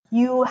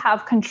you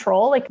have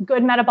control. Like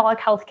good metabolic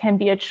health can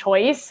be a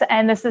choice.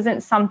 And this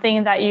isn't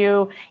something that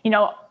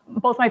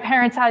both my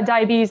parents had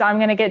diabetes, I'm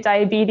going to get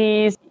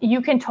diabetes.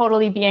 You can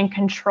totally be in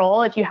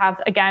control if you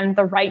have, again,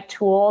 the right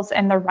tools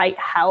and the right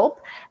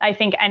help. I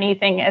think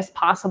anything is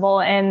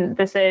possible, and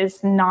this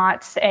is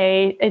not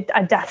a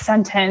death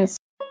sentence.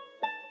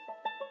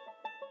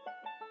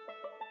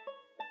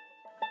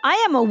 I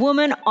am a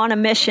woman on a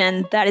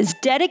mission that is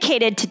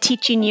dedicated to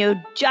teaching you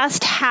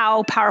just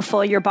how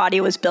powerful your body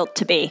was built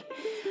to be.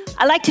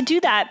 I like to do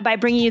that by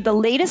bringing you the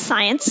latest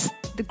science,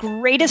 the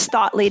greatest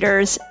thought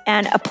leaders,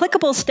 and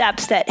applicable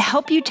steps that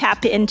help you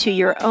tap into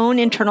your own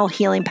internal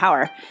healing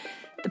power.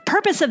 The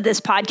purpose of this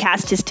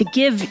podcast is to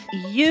give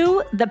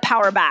you the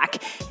power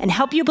back and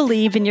help you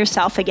believe in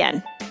yourself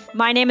again.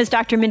 My name is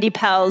Dr. Mindy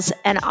Pelz,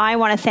 and I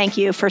want to thank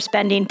you for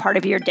spending part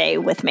of your day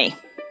with me.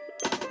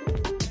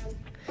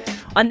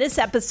 On this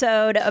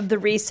episode of the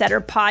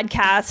Resetter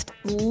podcast,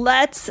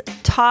 let's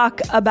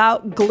talk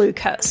about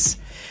glucose.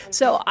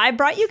 So I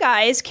brought you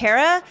guys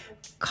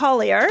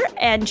Collier,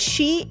 and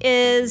she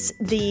is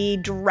the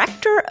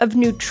Director of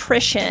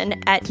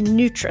Nutrition at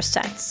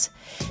NutriSense.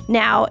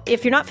 Now,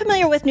 if you're not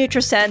familiar with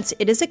NutriSense,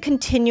 it is a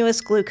continuous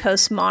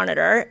glucose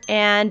monitor.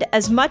 And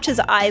as much as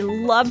I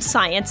love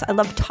science, I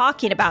love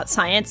talking about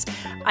science,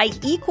 I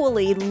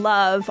equally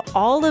love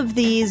all of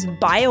these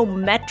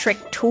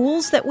biometric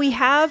tools that we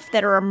have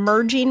that are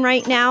emerging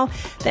right now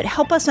that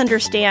help us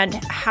understand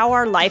how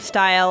our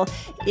lifestyle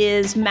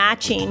is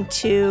matching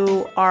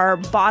to our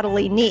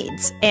bodily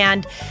needs.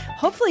 And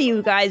hopefully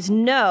you guys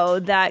know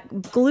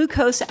that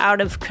glucose out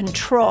of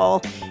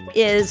control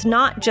is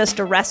not just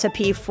a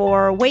recipe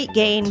for weight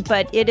gain,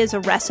 but it is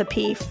a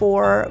recipe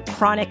for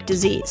chronic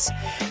disease.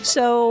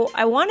 So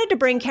I wanted to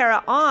bring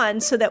Kara on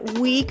so that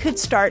we could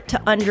start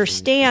to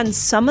understand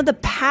some of the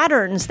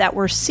patterns that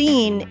we're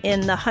seeing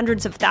in the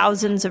hundreds of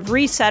thousands of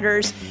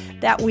resetters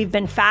that we've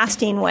been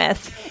fasting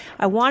with.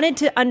 I wanted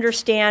to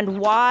understand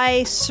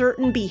why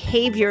certain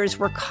behaviors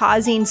were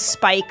causing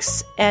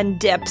spikes and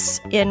dips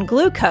in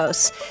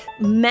glucose.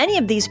 Many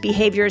of these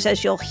behaviors,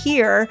 as you'll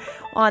hear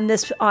on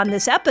this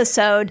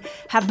episode,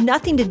 have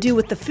nothing to do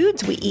with the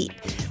foods we eat,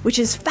 which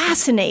is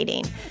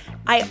fascinating.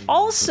 I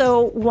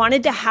also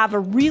wanted to have a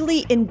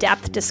really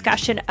in-depth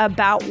discussion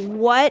about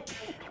what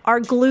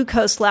our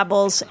glucose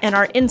levels and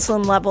our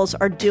insulin levels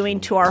are doing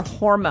to our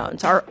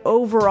hormones, our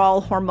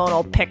overall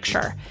hormonal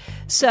picture.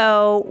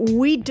 So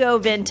we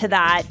dove into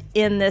that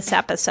in this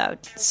episode.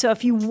 So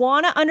if you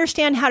want to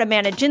understand how to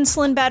manage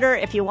insulin better,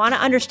 if you want to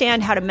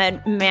understand how to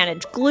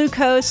manage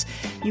glucose,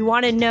 you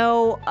want to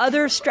know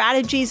other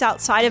strategies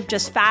outside of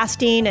just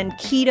fasting and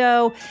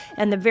keto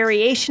and the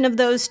variation of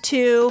those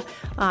two,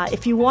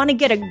 if you want to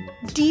get a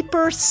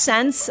deeper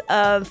sense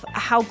of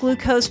how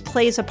glucose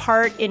plays a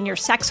part in your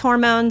sex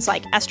hormones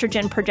like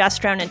estrogen,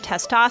 progesterone, and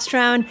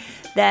testosterone,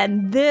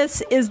 then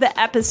this is the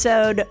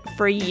episode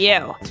for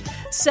you.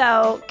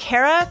 So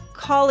Kara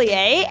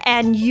Collier,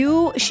 and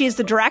she's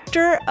the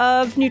Director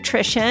of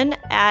Nutrition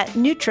at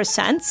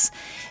NutriSense,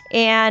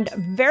 and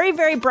very,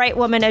 very bright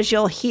woman, as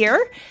you'll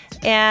hear.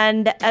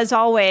 And as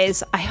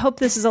always, I hope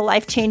this is a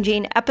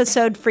life-changing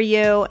episode for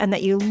you and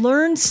that you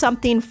learn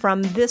something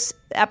from this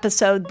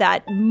episode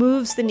that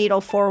moves the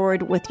needle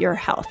forward with your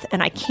health.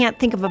 And I can't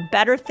think of a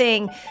better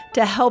thing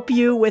to help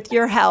you with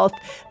your health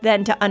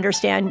than to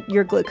understand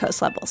your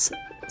glucose levels.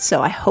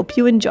 So I hope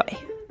you enjoy.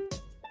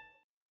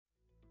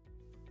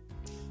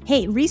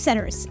 Hey,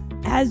 Resetters,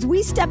 as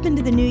we step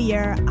into the new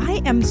year,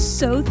 I am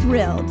so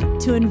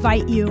thrilled to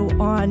invite you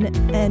on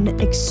an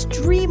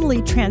extremely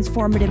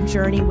transformative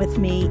journey with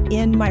me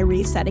in my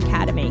Reset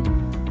Academy.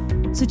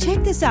 So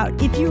check this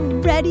out. If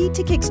you're ready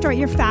to kickstart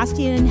your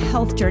fasting and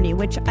health journey,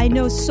 which I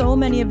know so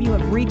many of you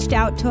have reached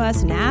out to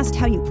us and asked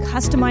how you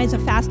customize a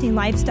fasting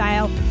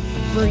lifestyle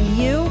for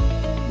you,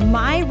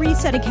 my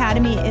Reset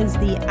Academy is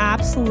the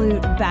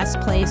absolute best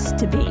place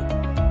to be.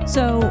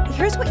 So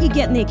here's what you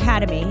get in the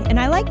Academy, and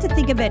I like to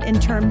think of it in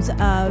terms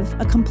of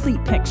a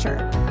complete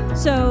picture.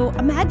 So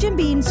imagine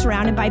being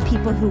surrounded by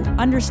people who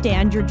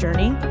understand your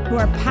journey, who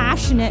are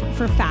passionate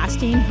for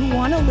fasting, who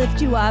want to lift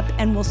you up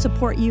and will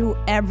support you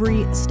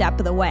every step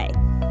of the way.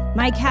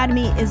 My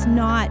Academy is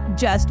not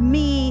just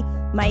me,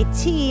 my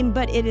team,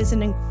 but it is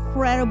an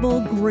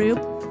incredible group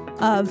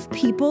of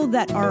people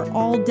that are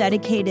all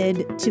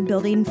dedicated to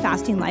building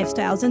fasting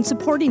lifestyles and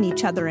supporting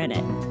each other in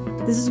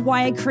it. This is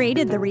why I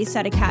created the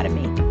Reset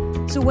Academy.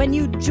 So when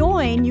you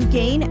join, you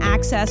gain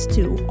access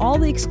to all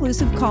the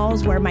exclusive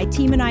calls where my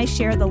team and I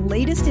share the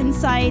latest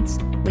insights,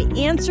 we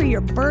answer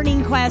your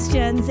burning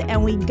questions,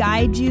 and we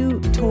guide you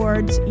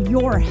towards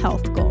your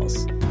health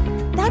goals.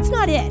 That's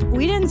not it.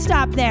 We didn't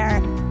stop there.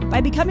 By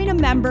becoming a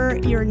member,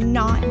 you're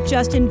not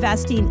just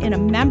investing in a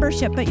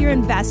membership, but you're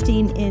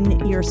investing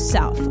in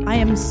yourself. I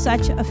am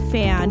such a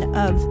fan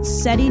of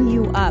setting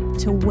you up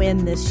to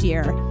win this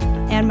year.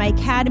 And my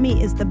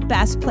Academy is the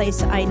best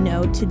place I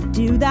know to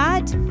do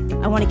that.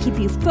 I want to keep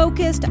you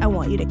focused. I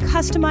want you to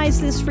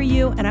customize this for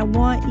you. And I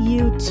want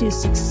you to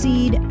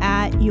succeed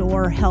at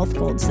your health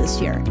goals this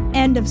year.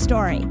 End of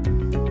story.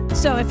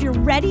 So if you're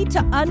ready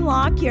to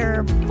unlock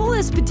your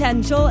fullest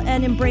potential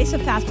and embrace a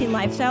fasting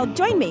lifestyle,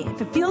 join me.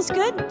 If it feels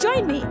good,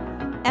 join me.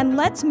 And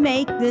let's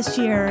make this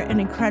year an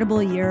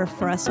incredible year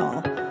for us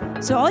all.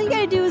 So all you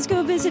got to do is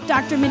go visit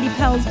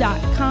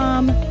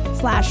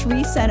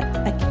drmindypelz.com/Reset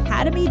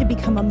Academy to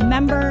become a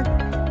member.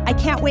 I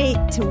can't wait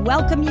to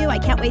welcome you. I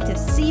can't wait to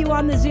see you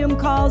on the Zoom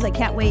calls. I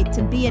can't wait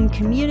to be in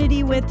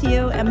community with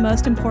you. And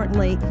most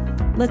importantly,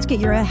 let's get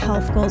your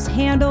health goals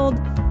handled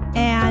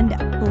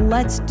and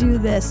let's do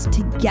this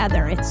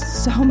together.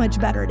 It's so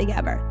much better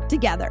together.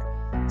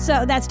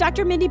 So that's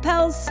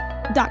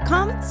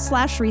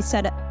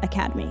drmindypelz.com/Reset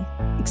Academy.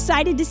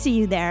 Excited to see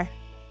you there.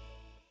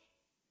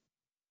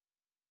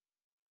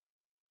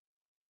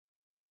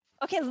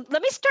 Okay,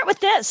 let me start with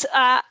this.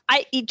 Our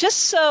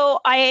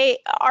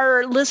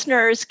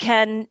listeners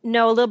can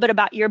know a little bit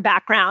about your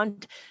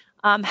background.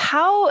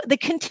 How the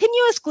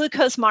continuous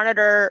glucose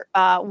monitor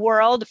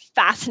world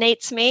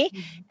fascinates me,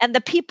 and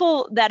the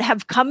people that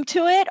have come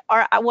to it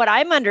are, what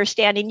I'm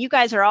understanding, you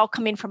guys are all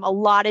coming from a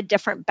lot of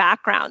different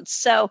backgrounds.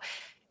 So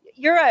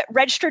you're a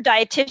registered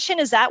dietitian.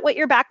 Is that what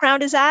your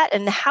background is at?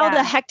 And how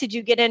the heck did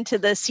you get into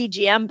the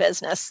CGM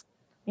business?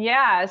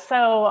 Yeah,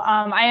 so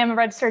I am a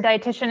registered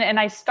dietitian, and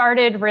I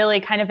started really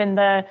kind of in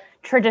the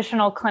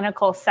traditional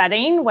clinical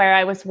setting where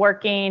I was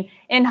working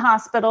in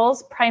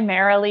hospitals,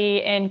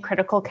 primarily in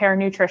critical care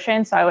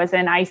nutrition. So I was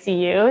in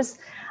ICUs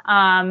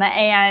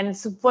and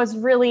was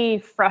really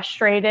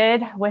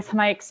frustrated with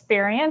my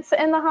experience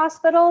in the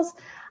hospitals.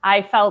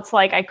 I felt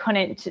like I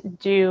couldn't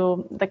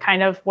do the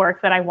kind of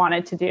work that I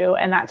wanted to do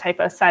in that type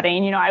of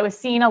setting. You know, I was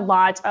seeing a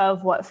lot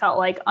of what felt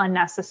like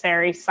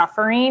unnecessary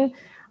suffering.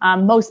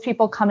 Most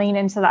people coming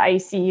into the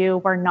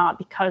ICU were not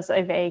because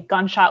of a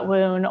gunshot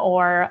wound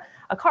or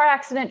a car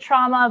accident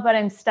trauma, but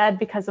instead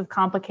because of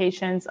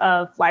complications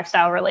of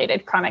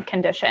lifestyle-related chronic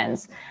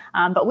conditions.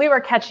 But we were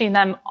catching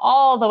them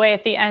all the way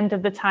at the end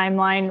of the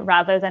timeline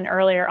rather than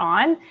earlier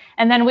on.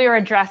 And then we were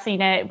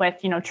addressing it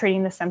with,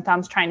 treating the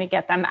symptoms, trying to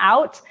get them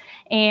out.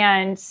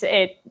 And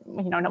it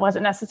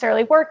wasn't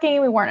necessarily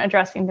working. We weren't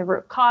addressing the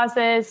root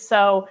causes.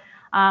 So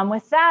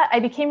with that, I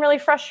became really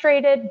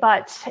frustrated,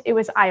 but it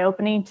was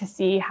eye-opening to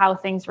see how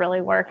things really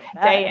work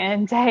day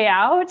in, day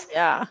out.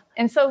 Yeah.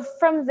 And so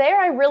from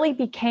there, I really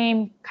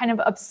became kind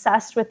of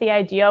obsessed with the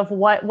idea of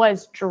what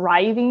was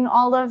driving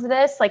all of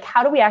this. Like,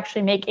 how do we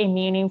actually make a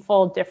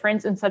meaningful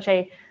difference in such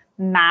a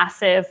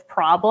massive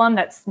problem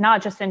that's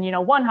not just in,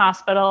 one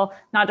hospital,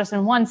 not just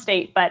in one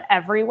state, but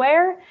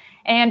everywhere.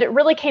 And it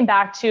really came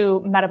back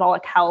to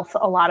metabolic health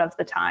a lot of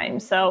the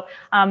time. So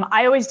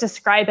I always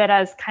describe it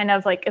as kind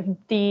of like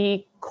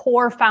the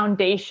core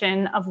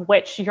foundation of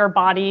which your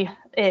body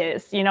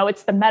is.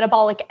 It's the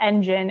metabolic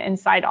engine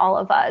inside all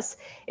of us.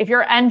 If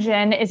your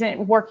engine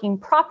isn't working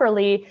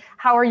properly,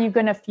 how are you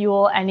going to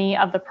fuel any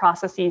of the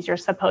processes you're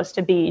supposed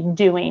to be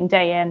doing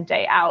day in,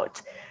 day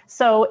out?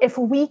 So if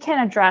we can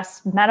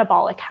address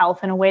metabolic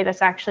health in a way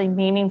that's actually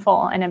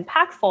meaningful and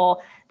impactful,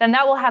 then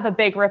that will have a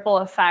big ripple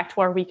effect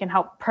where we can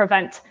help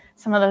prevent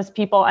some of those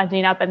people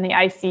ending up in the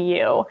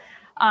ICU.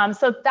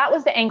 So that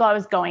was the angle I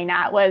was going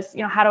at was,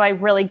 how do I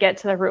really get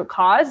to the root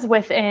cause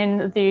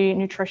within the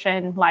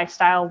nutrition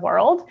lifestyle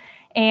world?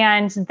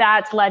 And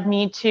that led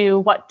me to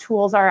what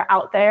tools are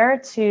out there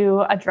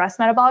to address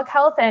metabolic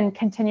health, and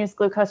continuous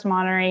glucose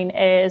monitoring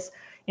is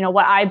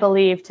what I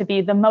believe to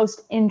be the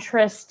most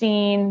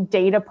interesting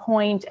data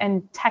point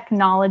and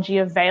technology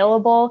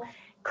available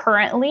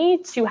currently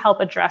to help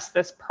address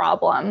this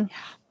problem.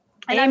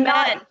 And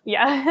Amen.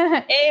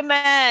 Yeah.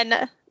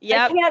 Amen.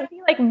 Yeah. I can't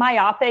be like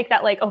myopic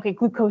that okay,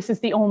 glucose is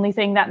the only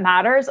thing that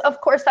matters.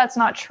 Of course, that's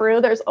not true.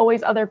 There's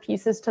always other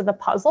pieces to the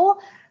puzzle.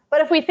 But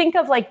if we think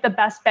of the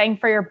best bang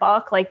for your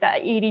buck, like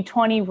that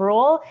 80-20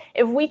 rule,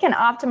 if we can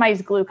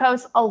optimize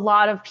glucose, a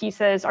lot of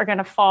pieces are going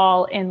to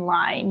fall in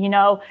line.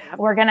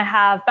 We're going to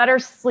have better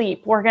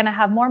sleep. We're going to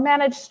have more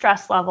managed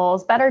stress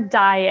levels, better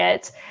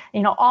diet.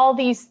 All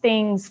these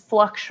things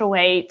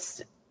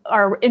fluctuate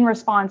or in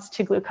response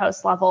to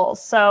glucose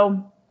levels.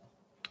 So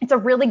it's a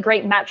really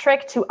great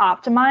metric to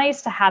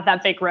optimize to have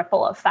that big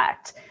ripple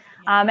effect.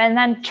 And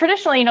then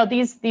traditionally,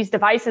 these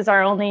devices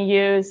are only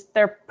used,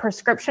 they're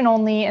prescription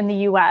only in the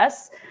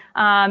US,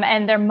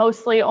 and they're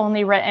mostly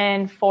only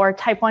written for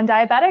type 1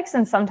 diabetics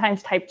and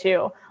sometimes type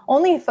 2.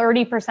 Only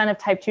 30% of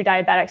type 2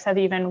 diabetics have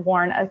even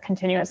worn a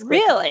continuous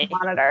glucose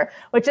monitor,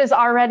 which is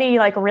already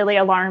really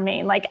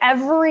alarming.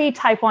 Every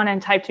type 1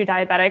 and type 2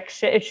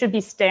 diabetic, it should be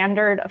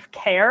standard of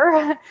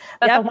care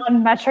that the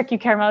one metric you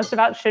care most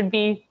about should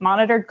be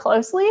monitored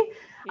closely.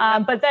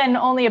 But then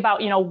only about,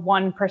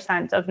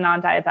 1% of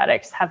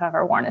non-diabetics have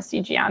ever worn a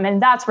CGM.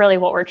 And that's really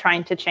what we're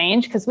trying to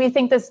change, because we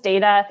think this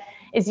data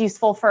is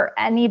useful for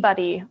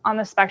anybody on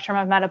the spectrum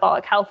of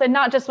metabolic health, and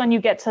not just when you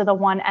get to the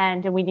one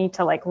end and we need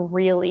to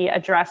really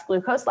address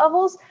glucose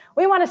levels.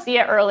 We want to see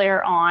it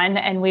earlier on,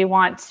 and we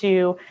want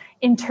to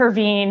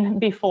intervene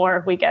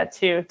before we get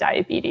to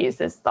diabetes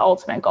is the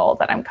ultimate goal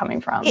that I'm coming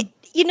from.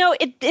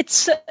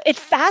 It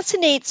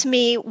fascinates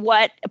me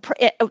what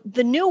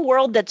the new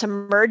world that's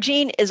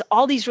emerging is,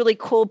 all these really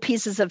cool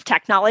pieces of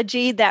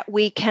technology that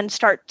we can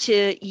start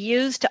to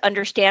use to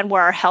understand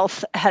where our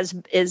health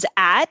is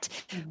at.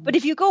 Mm-hmm. But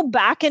if you go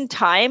back in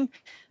time,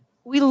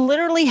 we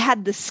literally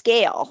had the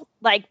scale.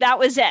 Like that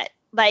was it.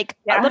 Like,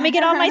 let me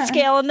get on my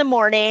scale in the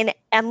morning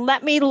and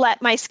let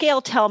my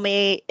scale tell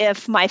me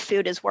if my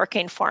food is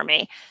working for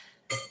me.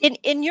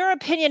 In your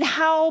opinion,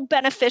 how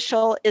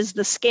beneficial is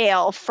the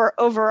scale for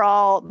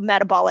overall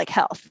metabolic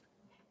health?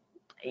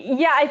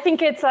 Yeah, I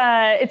think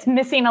it's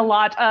missing a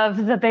lot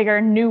of the bigger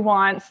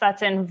nuance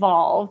that's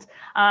involved.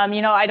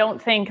 I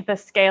don't think the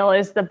scale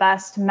is the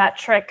best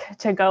metric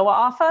to go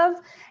off of.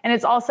 And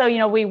it's also,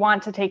 we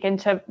want to take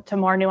into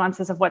more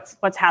nuances of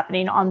what's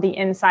happening on the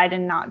inside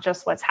and not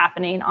just what's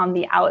happening on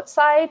the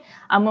outside.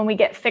 When we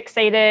get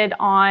fixated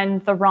on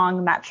the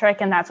wrong metric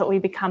and that's what we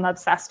become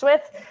obsessed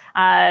with,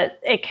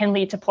 it can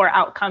lead to poor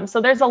outcomes.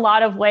 So there's a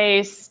lot of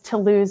ways to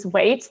lose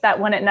weight that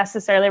wouldn't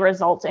necessarily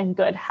result in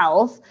good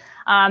health.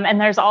 And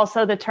there's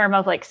also the term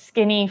of like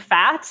skinny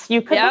fat.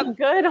 You could look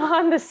good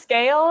on the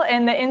scale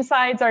and the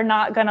insides are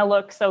not going to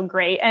look so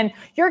great. And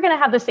you're going to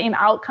have the same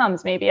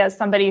outcomes maybe as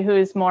somebody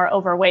who's more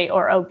overweight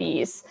or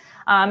obese.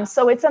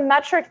 So it's a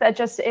metric that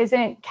just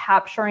isn't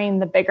capturing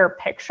the bigger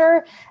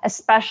picture,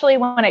 especially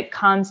when it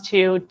comes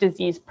to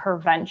disease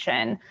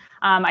prevention.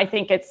 I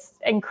think it's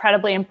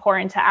incredibly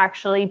important to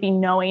actually be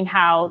knowing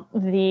how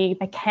the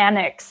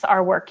mechanics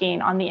are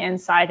working on the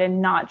inside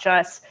and not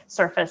just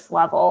surface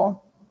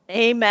level.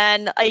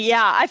 Amen.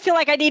 I feel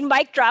like I need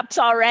mic drops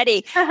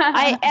already.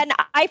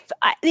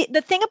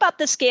 The thing about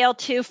the scale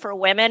too for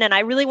women, and I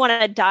really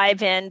want to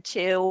dive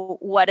into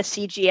what a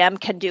CGM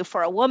can do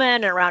for a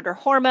woman around her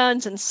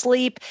hormones and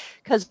sleep,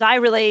 because I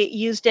really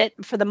used it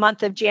for the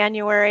month of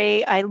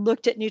January. I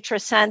looked at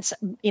NutriSense,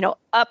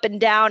 up and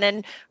down,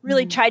 and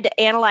really tried to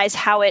analyze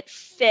how it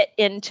fit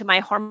into my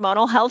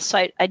hormonal health.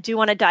 So I do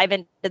want to dive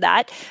into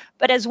that.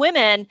 But as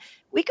women,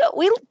 we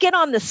get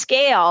on the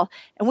scale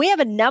and we have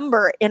a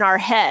number in our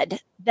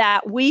head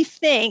that we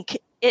think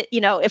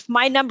if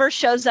my number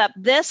shows up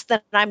this,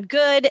 then I'm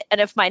good. And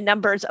if my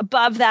number's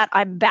above that,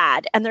 I'm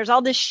bad. And there's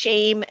all this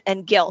shame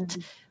and guilt,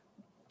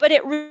 but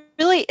it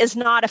really is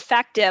not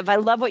effective. I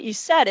love what you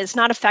said. It's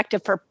not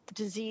effective for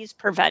disease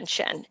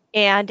prevention.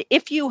 And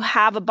if you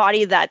have a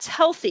body that's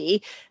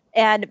healthy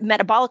and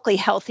metabolically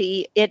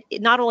healthy, it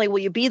not only will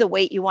you be the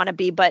weight you want to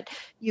be, but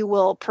you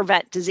will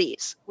prevent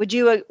disease. Would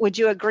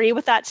you agree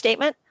with that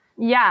statement?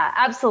 Yeah,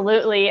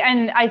 absolutely.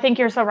 And I think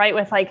you're so right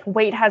with like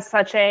weight has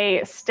such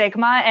a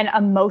stigma and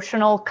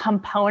emotional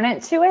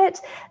component to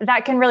it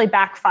that can really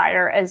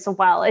backfire as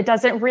well. It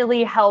doesn't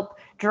really help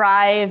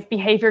drive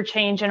behavior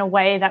change in a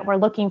way that we're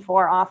looking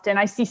for often.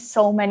 I see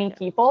so many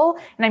people,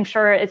 and I'm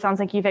sure it sounds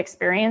like you've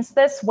experienced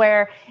this,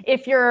 where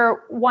if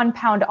you're 1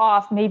 pound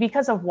off, maybe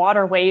because of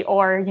water weight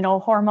or,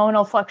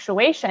 hormonal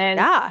fluctuation,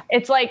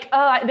 it's like,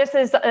 this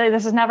is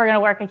never going to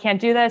work. I can't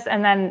do this.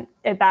 And then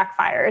it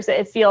backfires.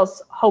 It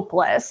feels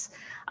hopeless.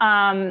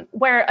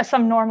 Where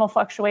some normal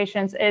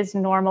fluctuations is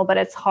normal, but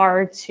it's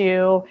hard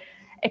to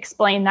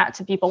explain that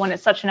to people when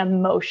it's such an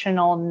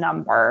emotional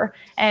number.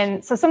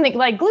 And so something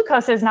like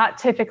glucose is not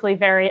typically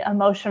very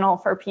emotional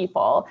for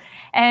people.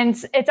 And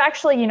it's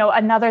actually,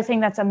 another thing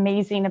that's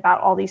amazing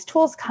about all these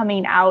tools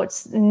coming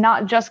out,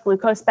 not just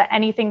glucose, but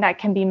anything that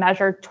can be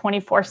measured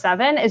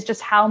 24/7 is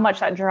just how much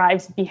that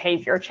drives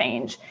behavior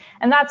change.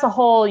 And that's a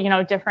whole,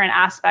 different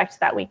aspect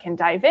that we can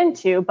dive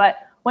into. But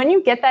when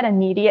you get that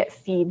immediate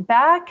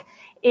feedback,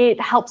 it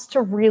helps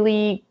to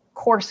really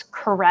course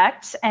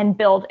correct and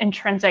build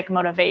intrinsic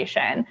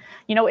motivation.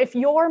 If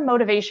your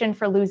motivation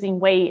for losing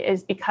weight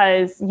is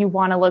because you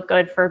want to look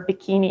good for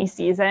bikini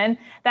season,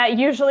 that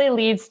usually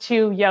leads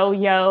to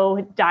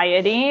yo-yo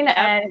dieting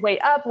and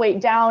weight up,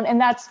 weight down. And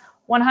that's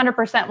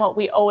 100% what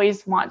we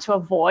always want to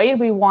avoid.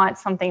 We want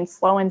something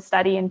slow and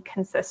steady and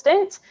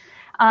consistent.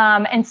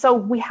 And so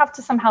we have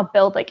to somehow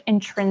build like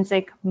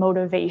intrinsic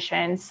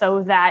motivation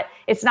so that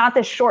it's not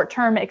this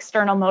short-term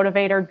external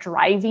motivator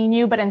driving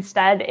you, but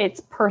instead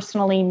it's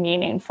personally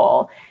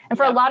meaningful. And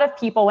for a lot of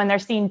people, when they're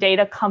seeing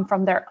data come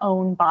from their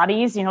own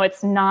bodies,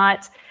 it's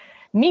not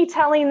me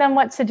telling them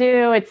what to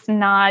do. It's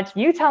not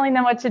you telling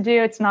them what to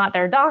do. It's not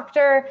their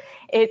doctor.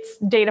 It's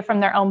data from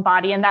their own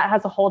body. And that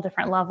has a whole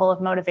different level of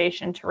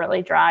motivation to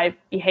really drive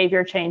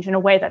behavior change in a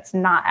way that's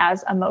not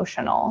as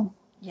emotional.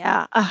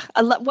 Yeah,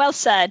 well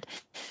said.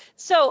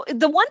 So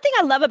the one thing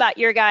I love about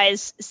your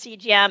guys'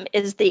 CGM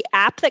is the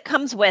app that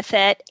comes with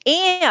it.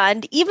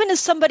 And even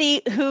as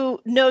somebody who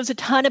knows a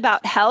ton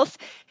about health,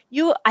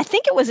 I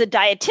think it was a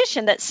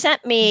dietitian that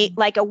sent me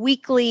like a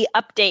weekly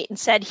update and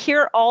said,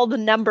 here are all the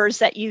numbers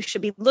that you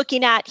should be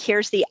looking at.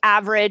 Here's the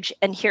average,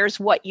 and here's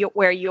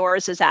where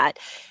yours is at.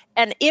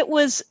 And it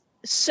was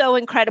so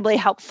incredibly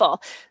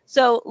helpful.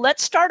 So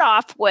let's start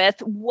off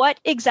with what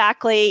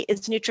exactly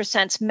is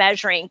NutriSense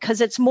measuring? Because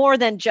it's more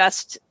than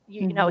just,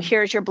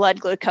 here's your blood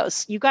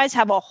glucose. You guys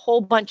have a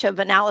whole bunch of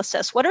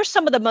analysis. What are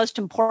some of the most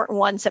important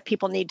ones that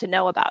people need to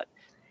know about?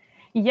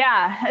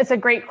 Yeah, it's a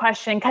great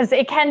question because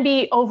it can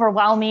be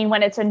overwhelming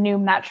when it's a new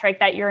metric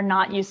that you're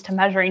not used to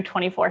measuring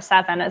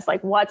 24/7. It's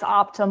like, what's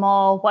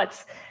optimal?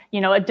 What's,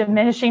 a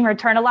diminishing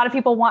return? A lot of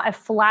people want a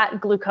flat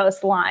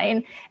glucose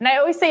line. And I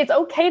always say it's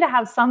okay to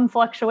have some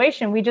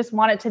fluctuation. We just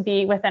want it to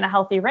be within a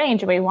healthy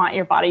range. And we want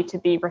your body to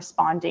be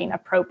responding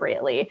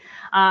appropriately.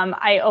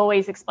 I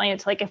always explain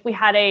it to, like, if we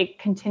had a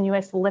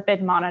continuous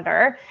lipid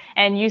monitor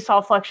and you saw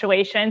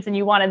fluctuations and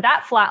you wanted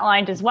that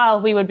flatlined as well,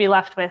 we would be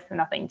left with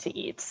nothing to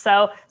eat.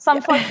 So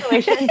some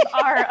fluctuations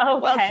are okay.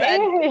 Well said.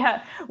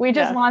 Yeah. We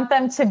just want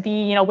them to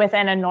be,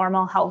 within a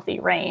normal, healthy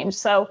range.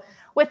 So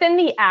within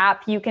the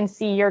app, you can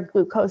see your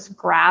glucose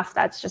graph.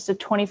 That's just a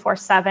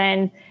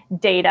 24/7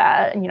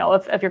 data,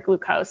 of your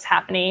glucose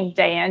happening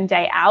day in,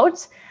 day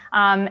out.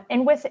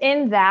 And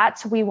within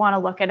that, we want to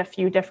look at a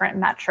few different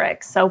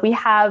metrics. So we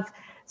have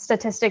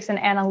statistics and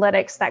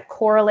analytics that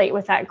correlate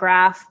with that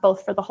graph,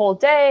 both for the whole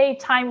day,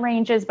 time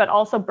ranges, but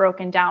also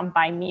broken down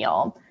by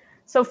meal.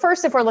 So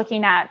first, if we're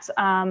looking at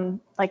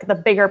like the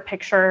bigger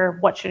picture,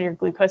 what should your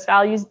glucose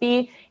values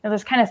be?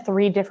 There's kind of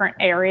 3 different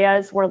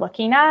areas we're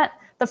looking at.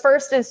 The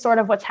first is sort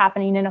of what's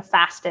happening in a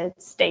fasted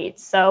state.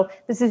 So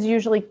this is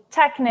usually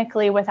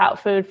technically without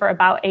food for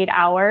about 8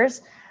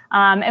 hours.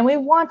 And we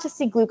want to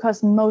see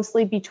glucose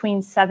mostly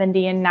between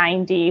 70 and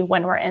 90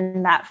 when we're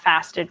in that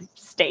fasted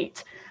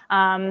state.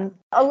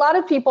 A lot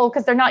of people,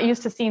 because they're not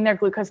used to seeing their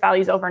glucose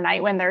values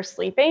overnight when they're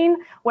sleeping,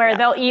 where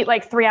they'll eat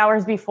like 3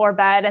 hours before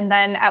bed. And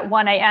then at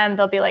 1 a.m.,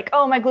 they'll be like,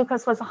 oh, my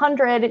glucose was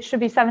 100. It should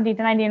be 70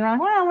 to 90. And we're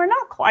like, well, we're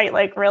not quite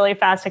like really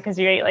fasted because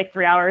you ate like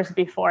 3 hours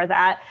before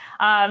that.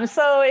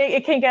 So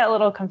it can get a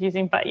little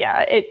confusing. But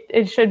yeah,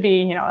 it should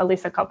be, at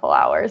least a couple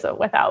hours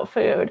without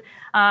food.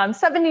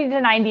 70 to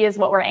 90 is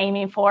what we're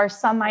aiming for.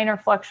 Some minor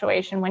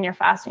fluctuation when you're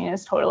fasting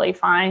is totally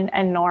fine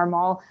and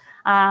normal.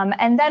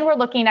 And then we're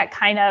looking at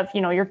kind of,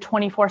 your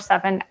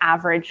 24/7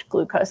 average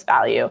glucose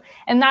value.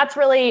 And that's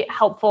really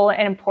helpful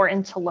and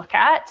important to look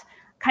at.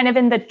 Kind of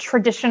in the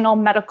traditional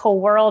medical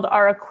world,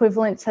 our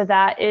equivalent to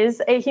that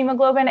is a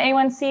hemoglobin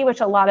A1C,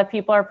 which a lot of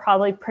people are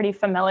probably pretty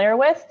familiar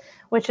with,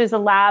 which is a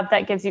lab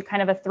that gives you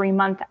kind of a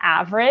 3-month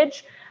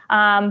average.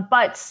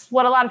 But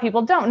what a lot of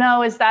people don't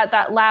know is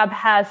that lab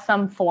has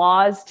some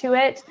flaws to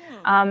it.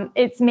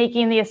 It's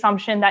making the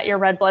assumption that your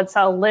red blood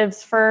cell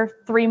lives for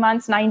 3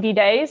 months, 90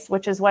 days,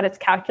 which is what it's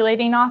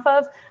calculating off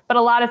of. But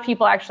a lot of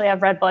people actually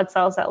have red blood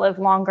cells that live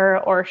longer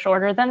or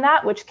shorter than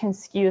that, which can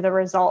skew the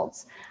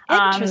results.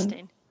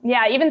 Interesting.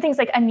 Yeah, even things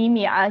like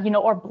anemia,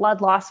 or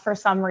blood loss for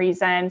some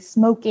reason,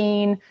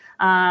 smoking,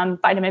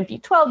 vitamin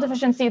B12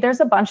 deficiency.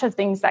 There's a bunch of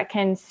things that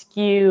can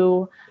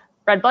skew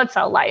red blood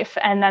cell life.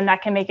 And then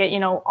that can make it,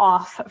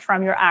 off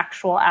from your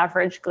actual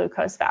average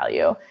glucose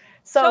value.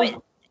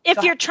 So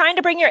if you're trying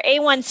to bring your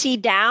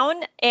A1C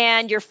down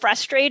and you're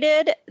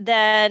frustrated,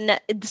 then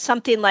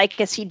something like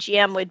a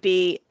CGM would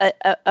be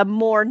a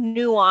more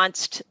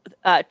nuanced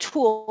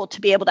tool to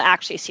be able to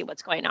actually see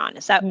what's going on.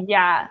 Is that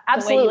absolutely.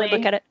 the way you would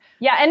look at it?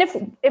 Yeah. And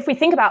if we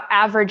think about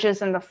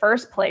averages in the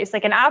first place,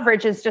 like an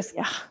average is just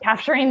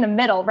capturing the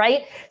middle,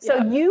 right? So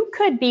you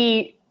could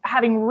be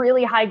having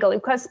really high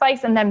glucose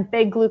spikes and then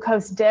big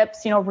glucose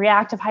dips,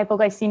 reactive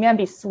hypoglycemia, and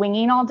be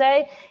swinging all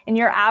day. And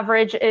your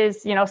average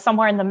is,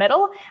 somewhere in the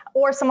middle.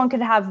 Or someone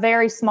could have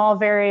very small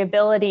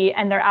variability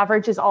and their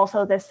average is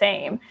also the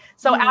same.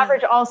 So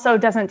average also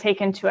doesn't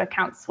take into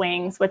account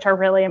swings, which are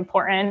really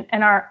important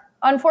and are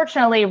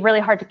unfortunately really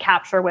hard to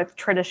capture with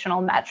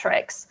traditional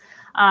metrics.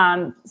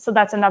 So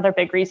that's another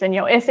big reason,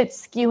 if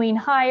it's skewing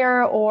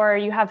higher or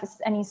you have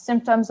any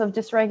symptoms of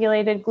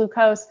dysregulated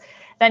glucose,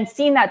 then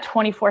seeing that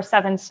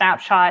 24/7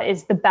 snapshot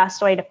is the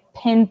best way to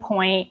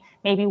pinpoint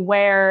maybe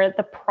where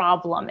the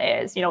problem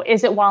is.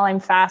 Is it while I'm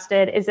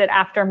fasted? Is it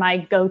after my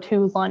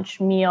go-to lunch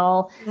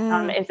meal?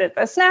 Is it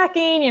the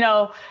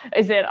snacking?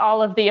 Is it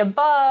all of the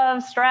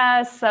above,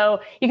 stress? So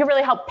you can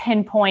really help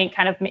pinpoint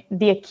kind of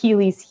the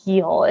Achilles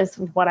heel is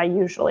what I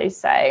usually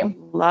say.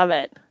 Love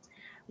it.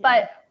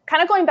 But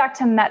kind of going back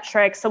to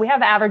metrics, so we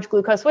have average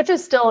glucose, which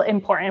is still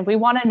important. We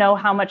want to know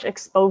how much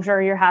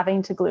exposure you're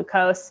having to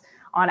glucose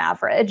on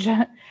average.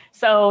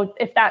 So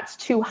if that's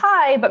too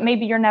high, but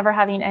maybe you're never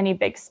having any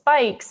big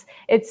spikes,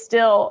 it's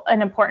still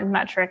an important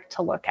metric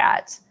to look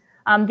at.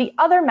 The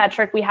other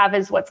metric we have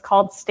is what's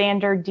called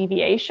standard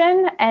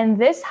deviation, and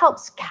this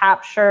helps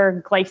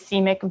capture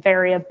glycemic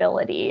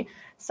variability.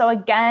 So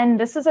again,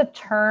 this is a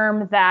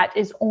term that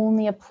is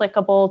only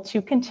applicable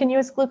to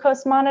continuous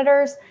glucose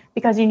monitors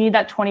because you need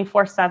that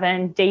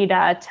 24/7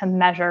 data to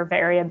measure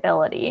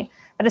variability.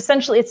 But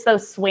essentially, it's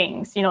those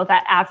swings,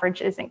 that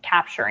average isn't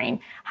capturing.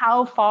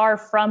 How far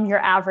from your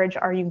average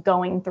are you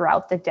going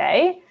throughout the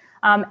day?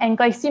 And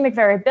glycemic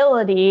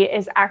variability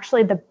is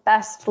actually the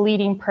best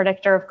leading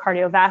predictor of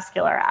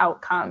cardiovascular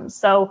outcomes.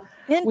 So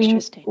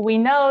we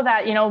know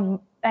that,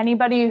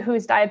 anybody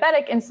who's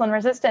diabetic, insulin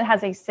resistant,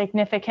 has a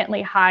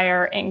significantly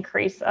higher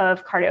increase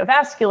of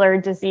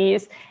cardiovascular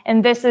disease.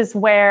 And this is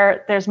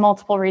where there's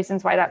multiple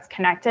reasons why that's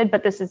connected,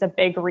 but this is a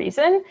big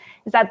reason,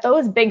 is that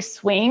those big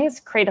swings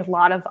create a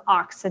lot of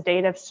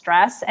oxidative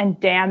stress and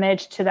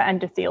damage to the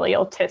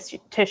endothelial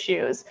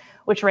tissues,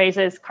 which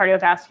raises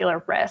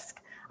cardiovascular risk.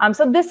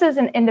 So this is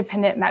an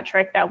independent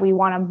metric that we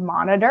want to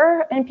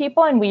monitor in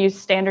people, and we use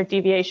standard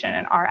deviation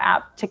in our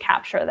app to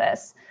capture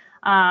this.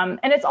 And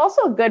it's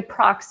also a good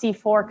proxy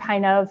for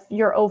kind of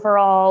your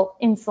overall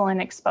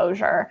insulin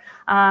exposure,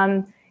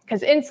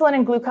 because insulin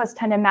and glucose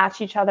tend to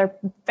match each other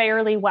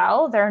fairly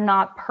well. They're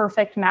not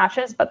perfect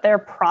matches, but they're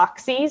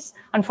proxies.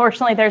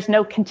 Unfortunately, there's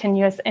no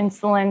continuous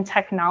insulin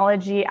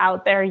technology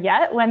out there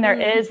yet. When there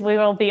is, we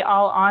will be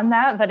all on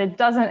that, but it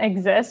doesn't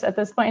exist at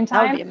this point in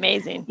time. That would be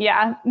amazing.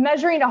 Yeah.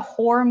 Measuring a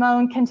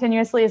hormone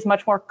continuously is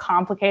much more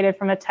complicated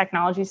from a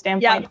technology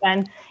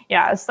standpoint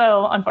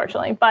so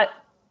unfortunately, but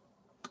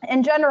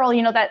in general,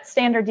 that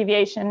standard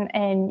deviation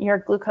in your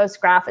glucose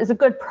graph is a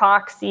good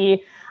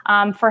proxy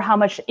for how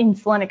much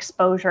insulin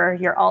exposure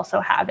you're also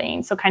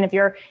having. So kind of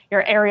your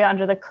area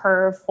under the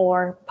curve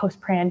for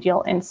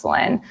postprandial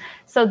insulin.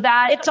 So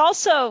that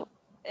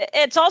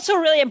it's also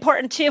really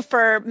important too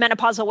for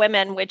menopausal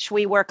women, which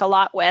we work a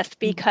lot with,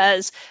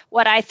 because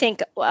what I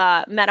think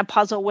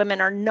menopausal women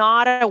are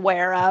not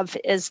aware of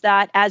is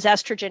that as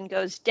estrogen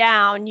goes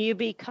down, you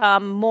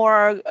become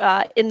more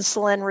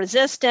insulin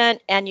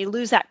resistant and you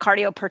lose that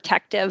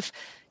cardioprotective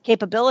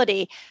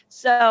capability.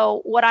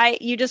 So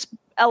you just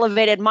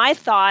elevated my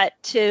thought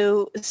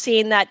to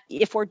seeing that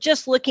if we're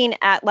just looking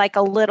at like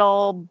a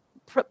little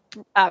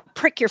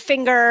prick your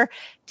finger,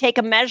 take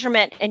a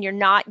measurement, and you're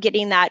not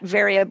getting that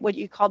what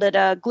you called it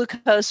a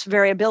glucose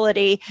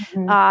variability,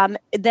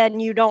 then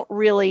you don't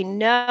really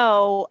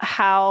know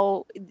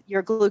how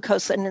your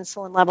glucose and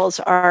insulin levels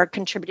are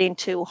contributing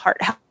to heart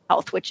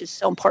health, which is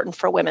so important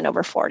for women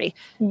over 40.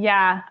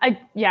 Yeah.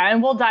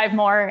 And we'll dive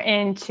more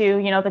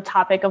into, the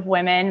topic of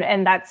women,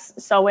 and that's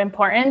so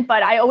important.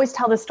 But I always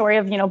tell the story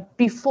of,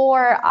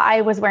 before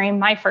I was wearing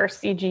my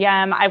first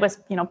CGM, I was,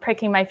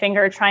 pricking my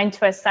finger, trying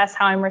to assess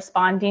how I'm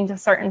responding to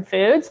certain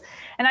foods.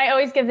 And I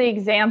always give the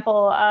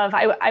example of,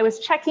 I was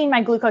checking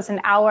my glucose an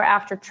hour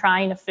after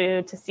trying a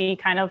food to see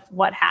kind of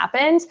what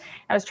happened.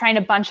 I was trying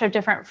a bunch of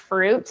different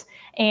fruit,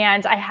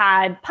 and I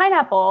had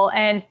pineapple,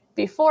 and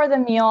before the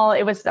meal,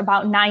 it was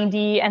about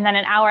 90. And then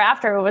an hour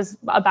after, it was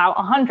about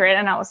 100.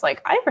 And I was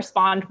like, I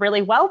respond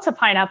really well to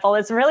pineapple.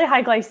 It's a really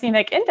high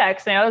glycemic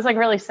index. And it was like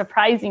really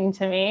surprising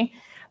to me.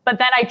 But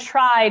then I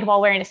tried while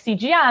wearing a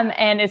CGM,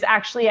 and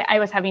I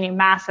was having a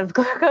massive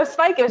glucose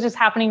spike. It was just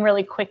happening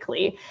really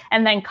quickly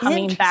and then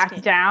coming back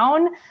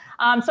down.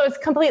 So it's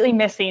completely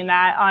missing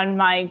that on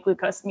my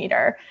glucose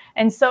meter.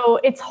 And so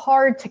it's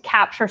hard to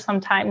capture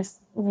sometimes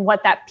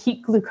what that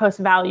peak glucose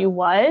value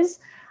was.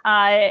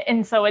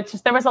 And so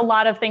there was a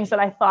lot of things that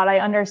I thought I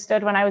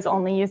understood when I was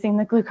only using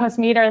the glucose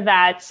meter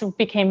that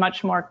became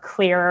much more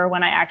clearer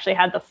when I actually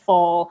had the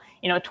full,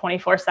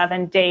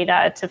 24/7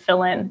 data to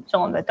fill in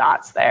the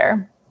dots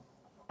there.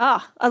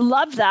 Oh, I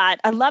love that.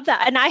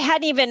 And I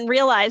hadn't even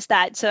realized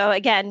that. So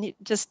again,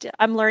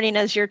 I'm learning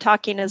as you're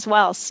talking as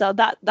well. So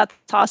that's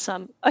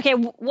awesome. Okay.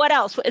 What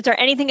else? Is there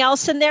anything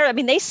else in there? I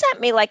mean, they sent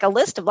me like a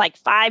list of like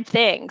 5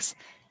 things.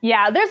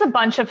 Yeah, there's a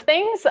bunch of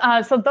things.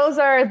 So those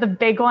are the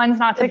big ones,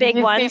 not to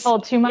confuse people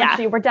too much.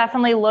 Yeah. We're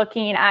definitely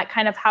looking at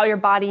kind of how your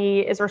body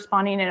is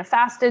responding in a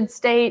fasted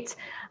state,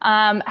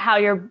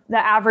 how the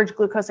average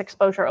glucose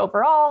exposure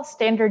overall,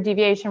 standard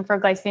deviation for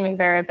glycemic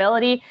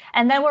variability.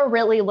 And then we're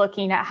really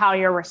looking at how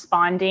you're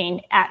responding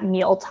at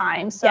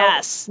mealtime. So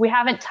we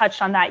haven't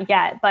touched on that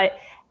yet, but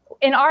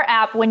in our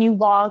app, when you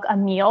log a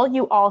meal,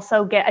 you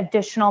also get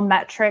additional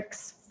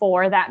metrics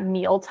for that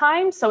meal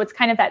time. So it's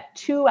kind of that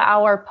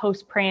 2-hour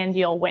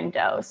postprandial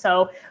window.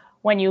 So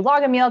when you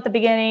log a meal at the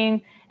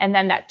beginning and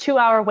then that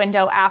 2-hour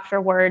window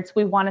afterwards,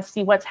 we want to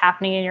see what's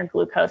happening in your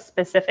glucose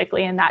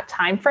specifically in that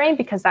time frame,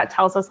 because that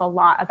tells us a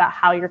lot about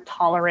how you're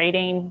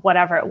tolerating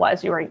whatever it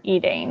was you were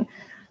eating.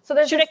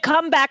 So should it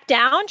come back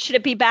down? Should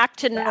it be back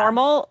to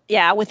normal?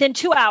 Yeah, within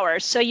 2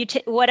 hours. So you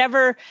take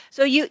whatever.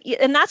 So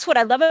and that's what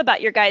I love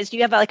about your guys.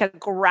 You have like a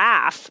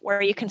graph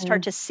where you can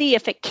start to see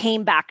if it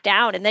came back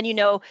down, and then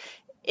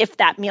if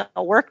that meal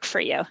worked for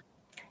you.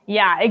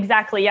 Yeah,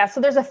 exactly. Yeah. So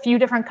there's a few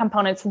different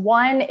components.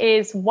 One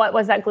is, what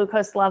was that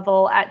glucose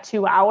level at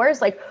 2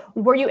 hours? Like,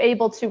 were you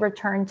able to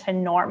return to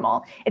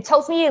normal? It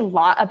tells me a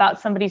lot about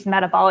somebody's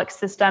metabolic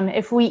system.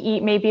 If we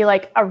eat maybe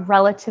like a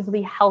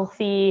relatively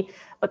healthy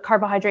but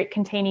carbohydrate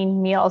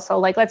containing meal. So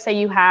like, let's say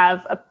you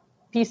have a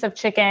piece of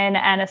chicken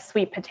and a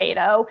sweet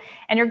potato,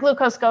 and your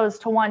glucose goes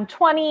to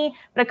 120,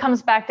 but it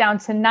comes back down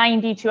to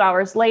 90 2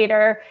 hours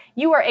later.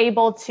 You are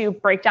able to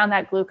break down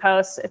that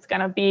glucose.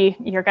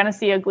 You're going to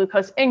see a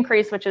glucose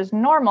increase, which is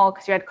normal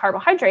because you had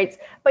carbohydrates,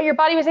 but your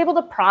body was able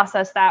to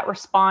process that,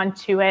 respond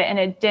to it, and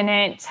it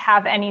didn't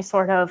have any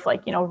sort of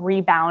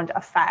rebound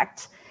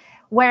effect.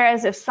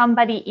 Whereas if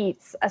somebody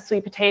eats a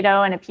sweet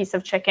potato and a piece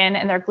of chicken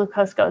and their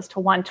glucose goes to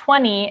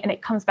 120 and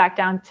it comes back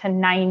down to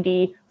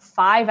 90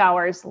 5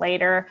 hours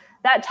later,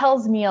 that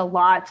tells me a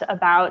lot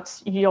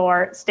about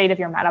your state of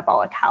your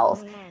metabolic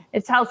health.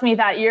 It tells me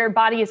that your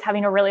body is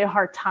having a really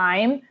hard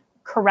time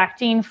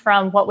correcting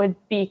from what would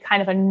be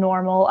kind of a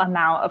normal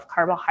amount of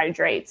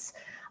carbohydrates.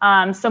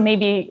 So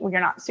maybe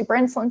you're not super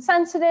insulin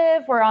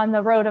sensitive, we're on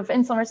the road of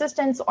insulin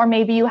resistance, or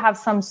maybe you have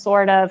some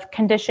sort of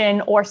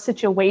condition or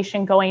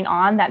situation going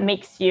on that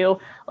makes you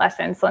less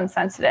insulin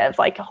sensitive,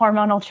 like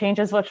hormonal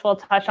changes, which we'll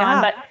touch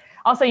on. But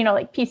also,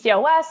 like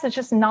PCOS is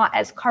just not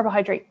as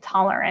carbohydrate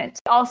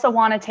tolerant. You also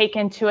want to take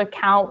into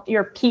account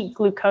your peak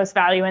glucose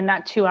value in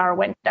that 2-hour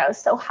window.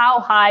 So how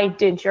high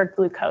did your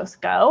glucose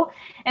go?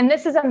 And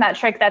this is a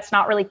metric that's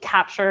not really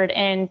captured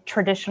in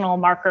traditional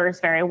markers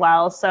very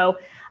well. So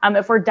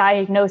if we're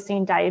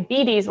diagnosing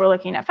diabetes, we're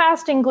looking at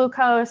fasting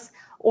glucose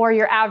or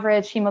your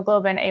average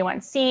hemoglobin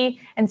A1C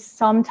and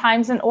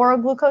sometimes an oral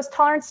glucose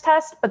tolerance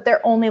test, but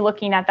they're only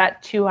looking at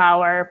that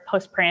 2-hour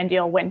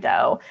postprandial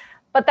window.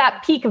 But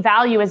that peak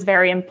value is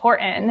very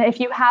important. If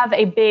you have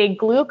a big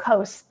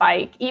glucose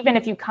spike, even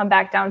if you come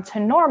back down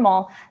to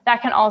normal,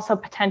 that can also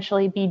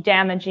potentially be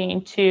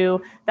damaging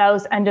to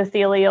those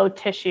endothelial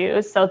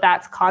tissues. So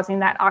that's causing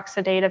that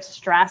oxidative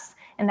stress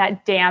and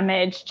that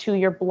damage to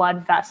your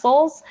blood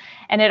vessels.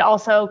 And it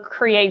also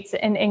creates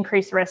an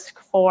increased risk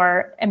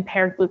for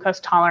impaired glucose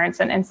tolerance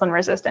and insulin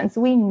resistance.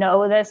 We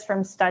know this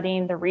from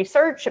studying the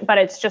research, but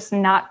it's just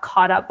not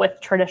caught up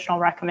with traditional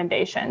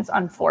recommendations,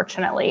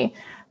 unfortunately.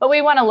 But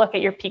we want to look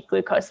at your peak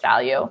glucose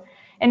value.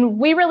 And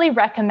we really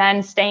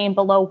recommend staying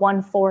below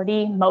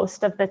 140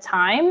 most of the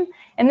time.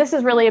 And this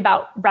is really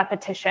about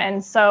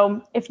repetition.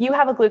 So if you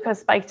have a glucose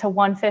spike to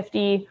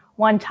 150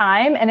 one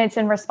time, and it's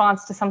in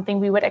response to something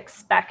we would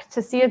expect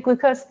to see a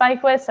glucose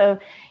spike with. So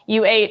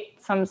you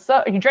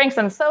you drank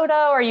some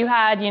soda, or you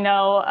had,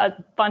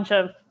 a bunch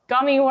of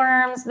gummy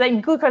worms,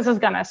 then glucose is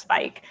going to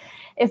spike.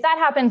 If that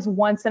happens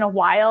once in a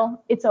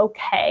while, it's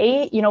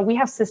okay. We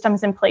have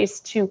systems in place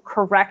to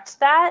correct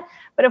that.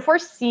 But if we're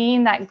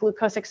seeing that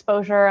glucose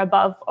exposure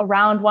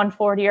around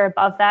 140 or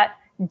above that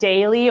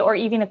daily, or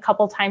even a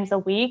couple times a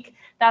week,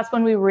 that's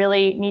when we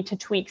really need to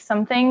tweak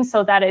some things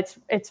so that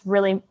it's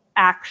really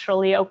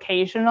actually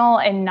occasional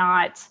and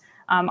not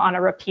on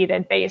a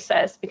repeated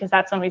basis, because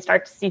that's when we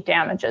start to see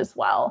damage as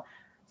well.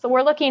 So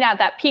we're looking at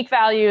that peak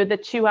value, the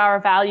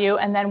 2-hour value,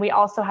 and then we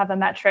also have a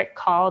metric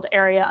called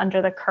area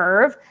under the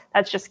curve.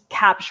 That's just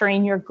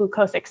capturing your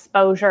glucose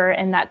exposure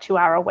in that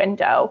 2-hour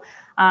window.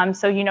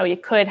 So, you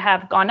could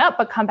have gone up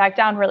but come back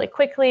down really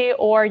quickly,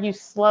 or you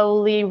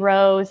slowly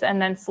rose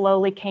and then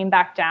slowly came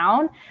back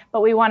down. But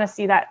we want to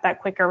see that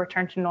quicker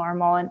return to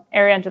normal, and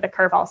area under the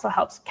curve also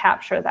helps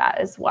capture that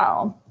as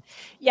well.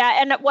 Yeah.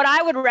 And what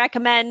I would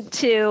recommend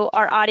to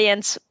our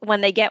audience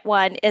when they get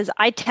one is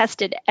I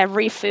tested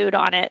every food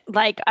on it.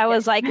 I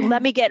was like,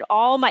 let me get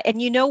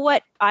and you know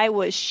what I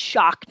was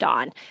shocked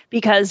on,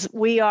 because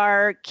we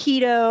are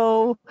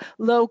keto,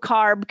 low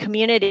carb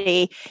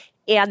community.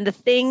 And the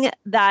thing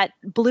that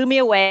blew me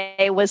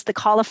away was the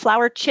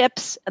cauliflower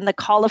chips and the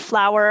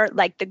cauliflower,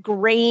 the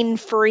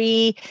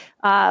grain-free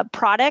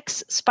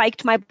products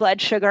spiked my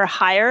blood sugar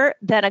higher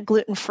than a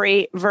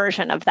gluten-free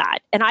version of that.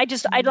 And I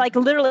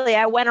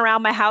went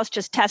around my house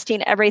just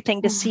testing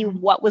everything to see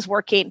what was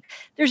working.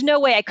 There's no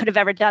way I could have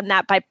ever done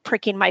that by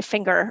pricking my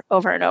finger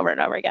over and over and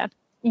over again.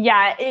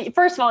 Yeah.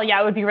 First of all, it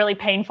would be really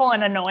painful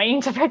and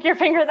annoying to prick your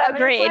finger that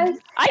many times.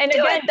 I'd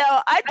do it though.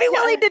 I'd be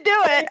willing to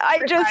do it.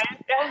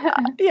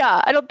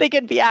 I don't think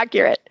it'd be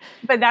accurate.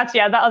 But that's,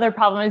 the other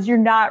problem is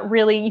you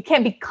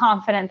can't be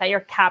confident that you're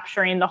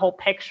capturing the whole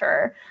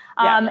picture.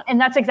 And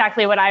that's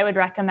exactly what I would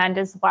recommend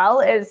as well,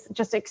 is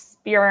just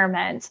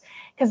experiment.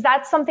 Because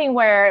that's something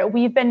where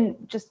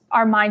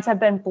our minds have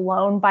been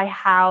blown by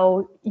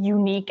how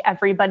unique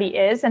everybody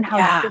is and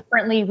how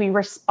differently we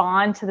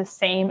respond to the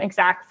same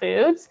exact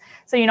foods.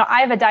 So,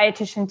 I have a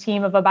dietitian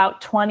team of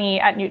about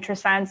 20 at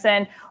NutriSense,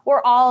 and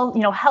we're all,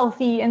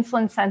 healthy,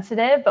 insulin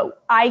sensitive,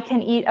 but I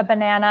can eat a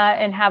banana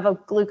and have a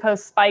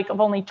glucose spike of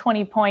only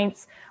 20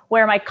 points,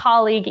 where my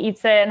colleague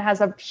eats it and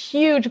has a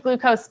huge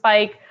glucose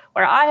spike,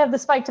 where I have the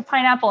spike to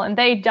pineapple and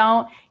they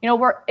don't.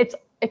 It's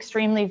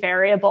extremely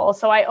variable.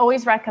 So I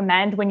always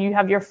recommend, when you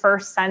have your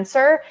first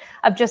sensor,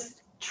 of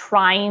just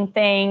trying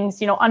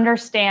things,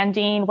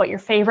 understanding what your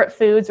favorite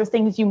foods or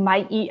things you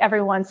might eat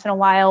every once in a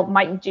while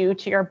might do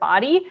to your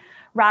body,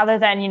 rather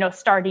than,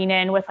 starting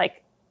in with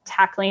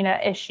tackling an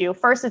issue.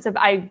 First,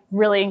 I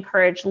really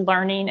encourage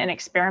learning and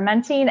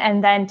experimenting,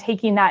 and then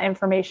taking that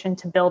information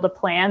to build a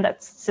plan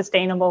that's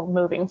sustainable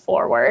moving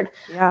forward.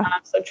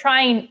 So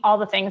trying all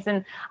the things,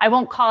 and I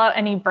won't call out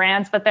any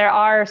brands, but there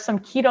are some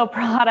keto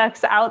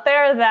products out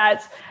there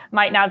that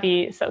might not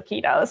be so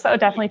keto. So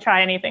definitely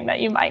try anything that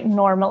you might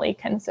normally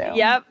consume.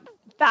 Yep.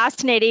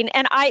 fascinating.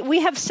 And we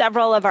have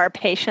several of our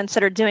patients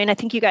that are doing, I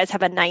think you guys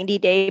have a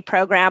 90-day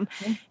program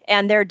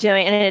and they're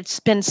doing, and it's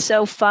been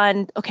so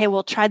fun. Okay,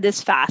 we'll try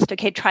this fast.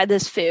 Okay, try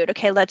this food.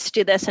 Okay, let's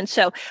do this. And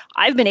so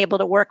I've been able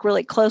to work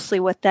really closely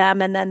with them,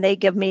 and then they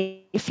give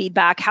me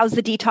feedback. How's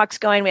the detox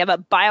going? We have a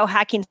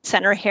biohacking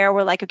center here.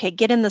 We're like, okay,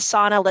 get in the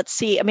sauna. Let's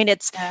see. I mean,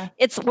 it's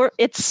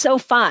so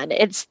fun.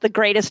 It's the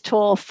greatest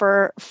tool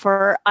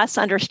for us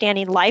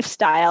understanding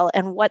lifestyle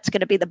and what's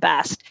going to be the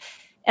best.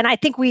 And I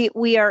think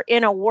we are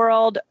in a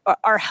world,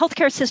 our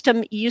healthcare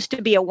system used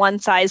to be a one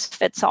size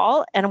fits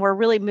all, and we're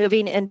really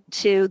moving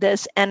into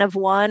this N of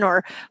one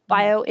or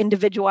bio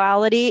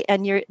individuality.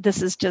 And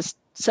this is just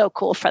so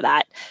cool for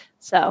that.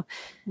 So,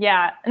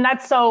 yeah. And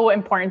that's so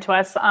important to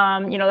us.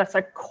 That's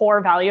a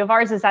core value of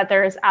ours, is that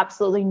there is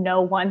absolutely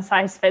no one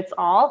size fits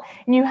all.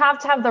 And you have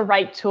to have the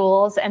right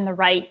tools and the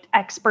right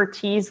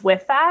expertise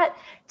with that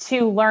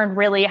to learn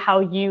really how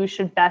you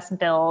should best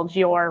build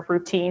your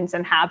routines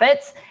and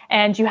habits.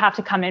 And you have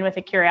to come in with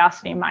a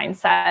curiosity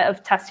mindset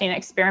of testing and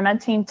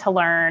experimenting to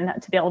learn,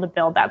 to be able to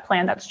build that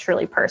plan that's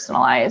truly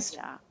personalized.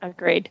 Yeah,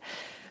 agreed.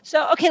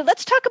 So, okay,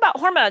 let's talk about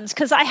hormones,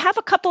 because I have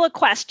a couple of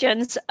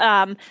questions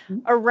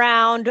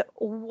around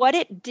what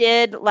it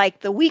did.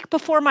 Like the week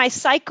before my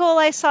cycle,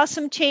 I saw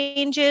some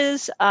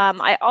changes.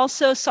 I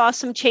also saw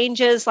some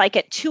changes like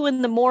at 2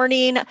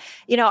 a.m.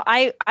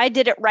 I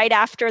did it right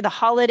after the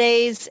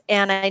holidays,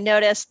 and I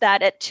noticed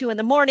that at 2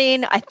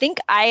 a.m,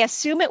 I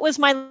assume it was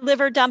my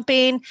liver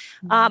dumping.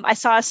 I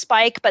saw a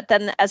spike, but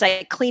then as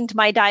I cleaned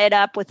my diet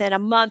up within a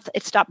month,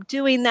 it stopped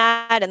doing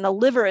that. And the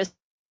liver is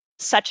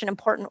such an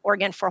important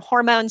organ for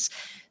hormones.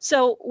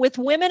 So with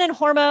women and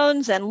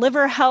hormones and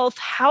liver health,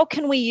 how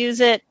can we use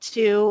it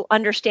to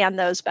understand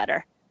those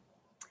better?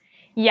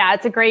 Yeah,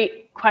 it's a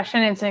great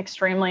question. It's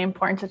extremely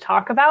important to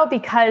talk about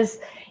because,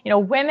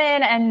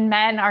 women and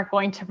men are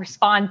going to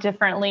respond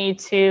differently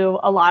to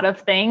a lot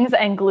of things,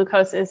 and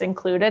glucose is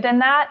included in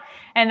that.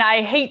 And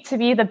I hate to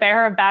be the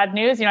bearer of bad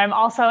news. I'm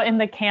also in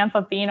the camp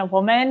of being a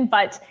woman,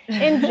 but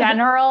in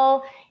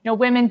general,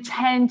 women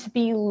tend to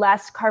be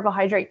less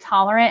carbohydrate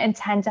tolerant and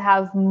tend to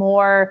have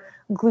more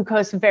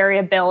glucose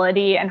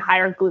variability and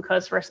higher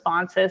glucose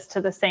responses to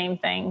the same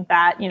thing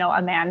that,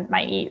 a man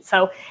might eat.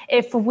 So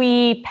if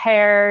we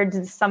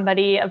paired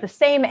somebody of the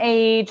same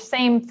age,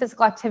 same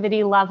physical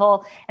activity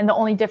level, and the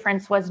only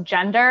difference was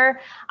gender,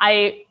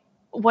 I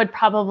would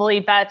probably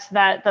bet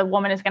that the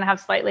woman is going to have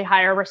slightly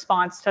higher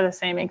response to the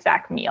same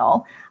exact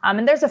meal.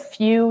 And there's a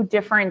few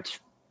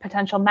different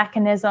potential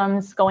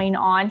mechanisms going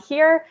on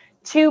here.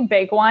 2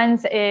 big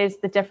ones is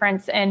the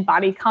difference in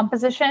body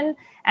composition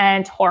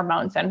and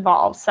hormones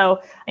involved.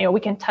 So, we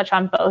can touch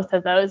on both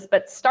of those,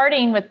 but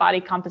starting with body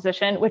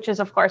composition, which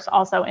is of course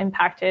also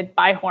impacted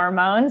by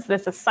hormones.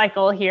 This is a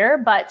cycle here,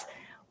 but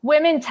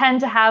women tend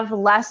to have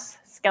less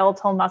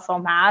skeletal muscle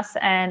mass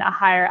and a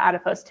higher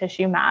adipose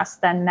tissue mass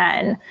than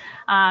men.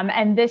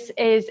 And this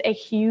is a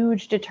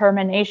huge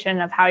determination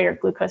of how your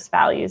glucose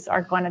values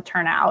are going to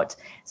turn out.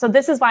 So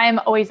this is why I'm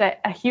always a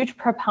huge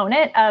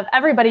proponent of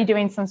everybody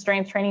doing some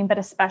strength training, but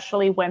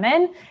especially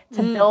women,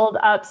 to build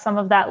up some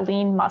of that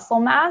lean muscle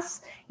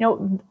mass.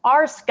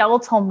 Our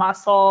skeletal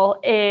muscle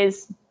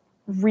is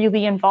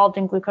really involved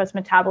in glucose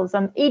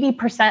metabolism.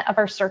 80% of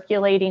our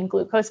circulating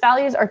glucose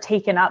values are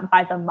taken up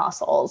by the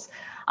muscles.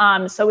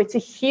 So it's a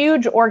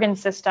huge organ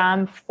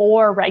system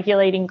for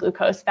regulating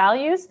glucose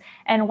values.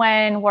 And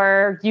when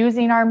we're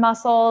using our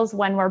muscles,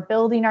 when we're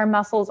building our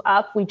muscles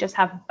up, we just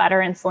have better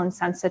insulin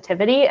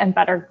sensitivity and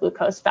better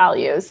glucose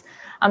values.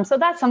 So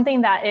that's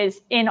something that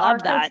is in our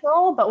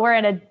control, but we're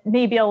in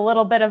maybe a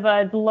little bit of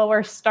a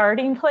lower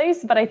starting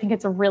place. But I think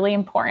it's really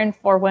important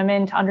for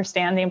women to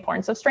understand the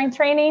importance of strength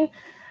training.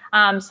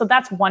 So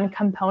that's one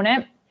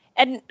component.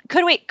 And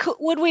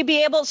would we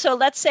be able, so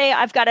let's say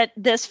I've got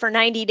this for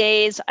 90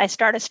 days, I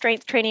start a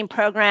strength training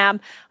program,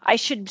 I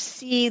should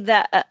see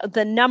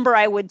the number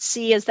I would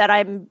see is that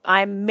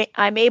I'm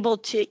able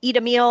to eat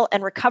a meal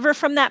and recover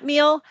from that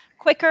meal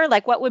quicker?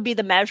 Like what would be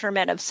the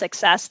measurement of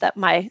success that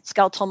my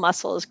skeletal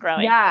muscle is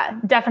growing? Yeah,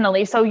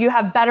 definitely. So you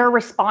have better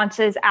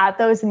responses at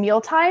those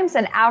meal times,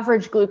 and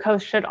average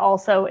glucose should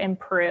also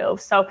improve.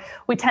 So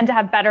we tend to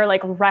have better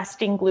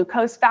resting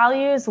glucose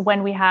values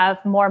when we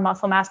have more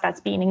muscle mass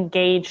that's being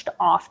engaged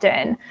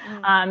often.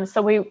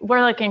 So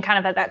we're looking kind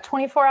of at that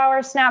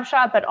 24-hour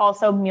snapshot, but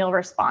also meal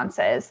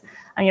responses.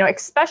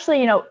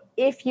 Especially,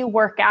 if you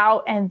work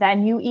out and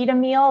then you eat a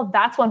meal,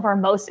 that's when we're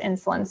most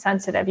insulin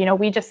sensitive.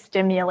 We just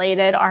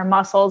stimulated our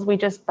muscles. We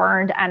just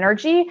burned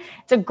energy.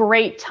 It's a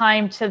great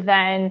time to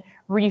then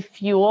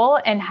refuel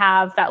and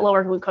have that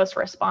lower glucose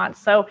response.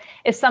 So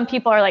if some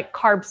people are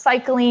carb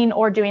cycling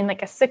or doing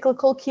a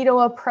cyclical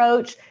keto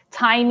approach,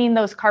 timing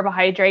those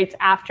carbohydrates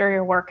after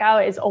your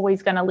workout is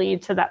always going to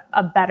lead to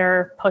a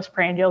better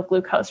postprandial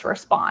glucose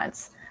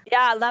response.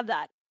 Yeah, I love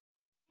that.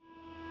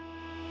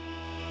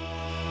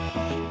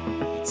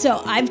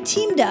 So I've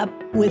teamed up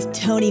with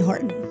Tony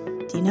Horton.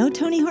 Do you know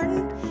Tony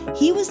Horton?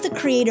 He was the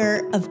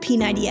creator of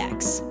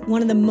P90X,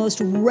 one of the most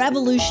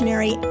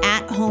revolutionary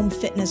at-home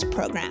fitness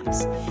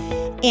programs.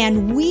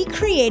 And we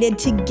created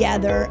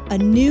together a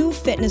new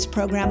fitness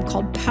program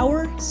called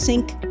Power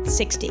Sync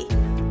 60.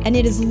 And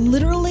it is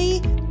literally,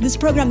 this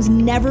program's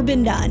never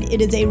been done.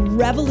 It is a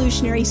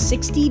revolutionary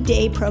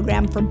 60-day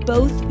program for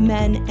both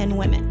men and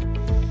women.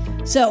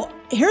 So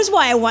here's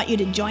why I want you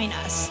to join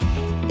us,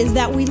 is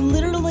that we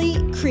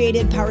literally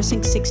created Power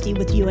Sync 60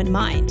 with you in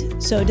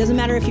mind. So it doesn't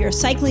matter if you're a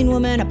cycling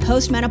woman, a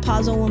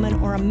postmenopausal woman,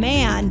 or a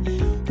man.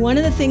 One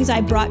of the things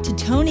I brought to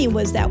Tony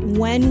was that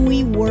when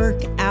we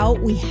work out,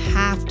 we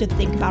have to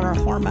think about our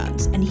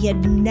hormones. And he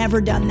had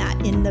never done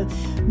that in the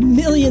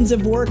millions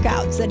of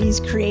workouts that he's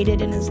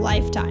created in his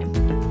lifetime.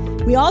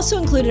 We also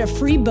included a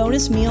free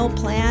bonus meal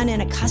plan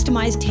and a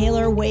customized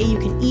tailor way you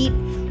can eat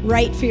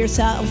right for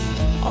yourself.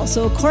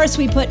 Also, of course,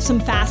 we put some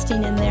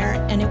fasting in there,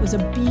 and it was a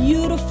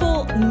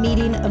beautiful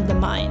meeting of the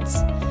minds.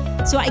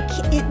 So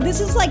this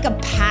is like a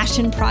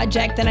passion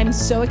project that I'm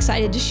so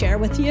excited to share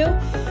with you.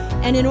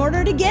 And in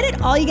order to get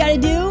it, all you got to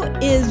do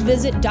is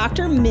visit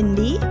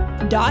drmindy.org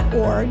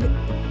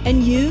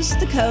and use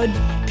the code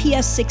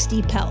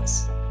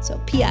PS60PELS. So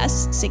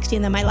PS60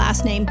 and then my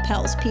last name,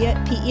 PELS,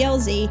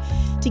 P-E-L-Z,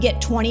 to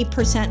get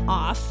 20%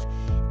 off.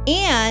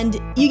 And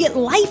you get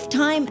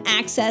lifetime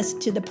access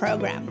to the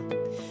program.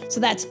 So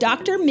that's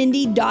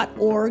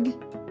drmindy.org,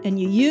 and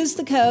you use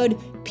the code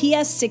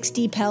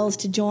PS60PELS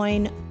to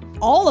join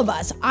all of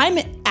us. I'm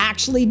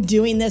actually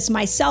doing this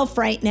myself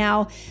right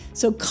now.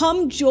 So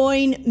come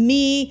join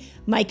me,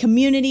 my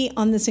community,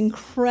 on this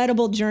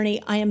incredible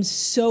journey. I am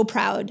so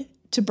proud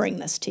to bring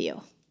this to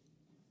you.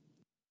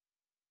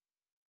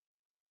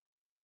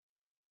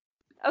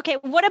 Okay,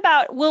 what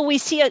about, will we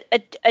see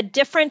a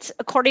difference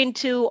according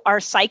to our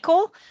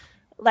cycle?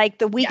 Like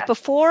the week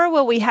before,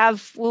 will we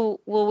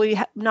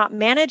not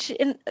manage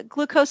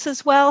glucose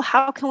as well?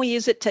 How can we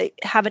use it to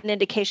have an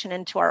indication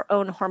into our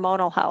own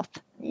hormonal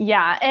health?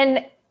 Yeah.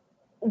 And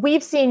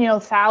we've seen,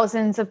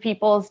 thousands of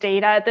people's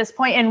data at this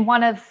point. And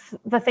one of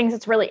the things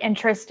that's really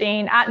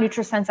interesting at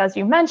NutriSense, as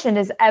you mentioned,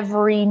 is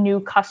every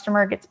new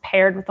customer gets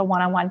paired with a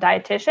one-on-one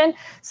dietitian.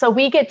 So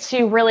we get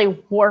to really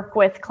work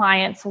with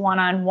clients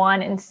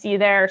one-on-one and see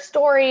their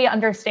story,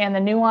 understand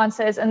the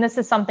nuances. And this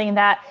is something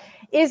that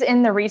is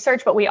in the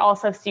research, but we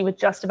also see with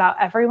just about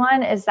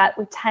everyone, is that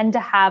we tend to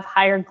have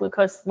higher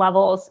glucose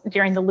levels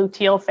during the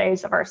luteal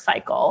phase of our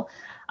cycle.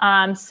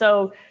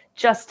 So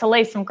just to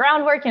lay some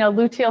groundwork,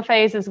 luteal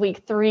phase is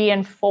week 3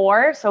 and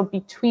 4, so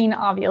between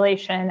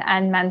ovulation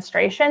and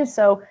menstruation.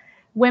 So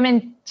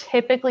women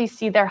typically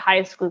see their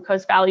highest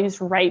glucose values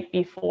right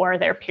before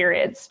their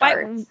period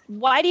starts.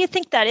 Why do you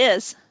think that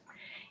is?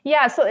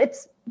 Yeah, so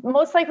it's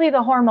most likely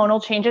the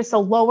hormonal changes. So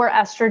lower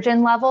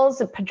estrogen levels,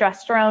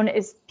 progesterone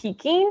is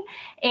peaking.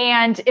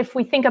 And if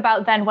we think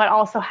about then what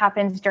also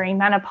happens during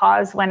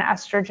menopause when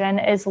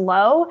estrogen is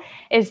low,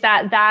 is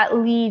that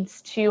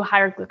leads to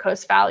higher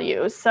glucose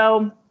values.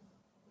 So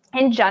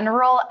in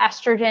general,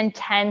 estrogen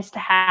tends to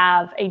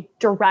have a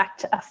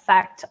direct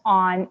effect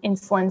on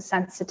insulin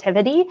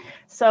sensitivity.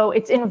 So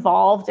it's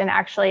involved in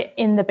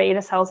the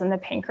beta cells in the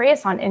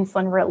pancreas on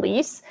insulin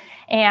release.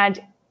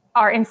 And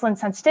our insulin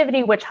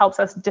sensitivity, which helps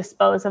us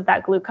dispose of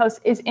that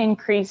glucose, is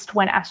increased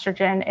when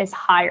estrogen is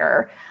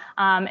higher.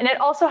 And it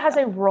also has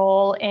a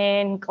role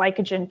in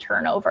glycogen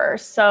turnover.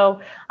 So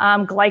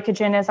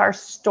glycogen is our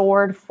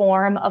stored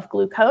form of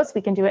glucose.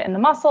 We can do it in the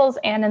muscles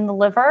and in the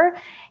liver.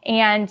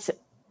 And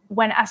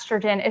when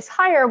estrogen is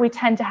higher, we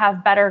tend to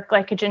have better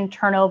glycogen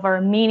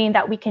turnover, meaning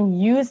that we can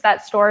use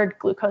that stored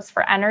glucose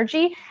for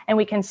energy and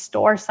we can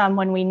store some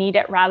when we need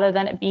it rather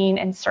than it being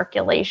in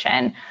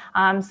circulation.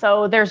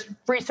 So there's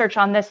research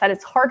on this that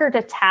it's harder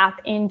to tap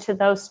into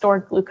those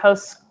stored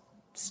glucose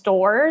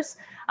stores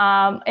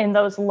in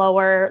those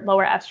lower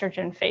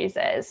estrogen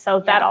phases.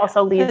 So that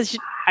also leads to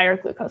higher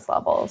glucose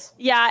levels.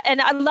 Yeah. And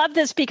I love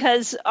this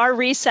because our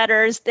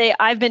resetters,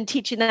 I've been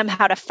teaching them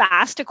how to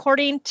fast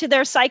according to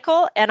their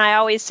cycle. And I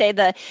always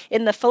say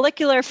in the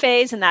follicular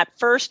phase, in that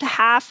first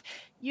half,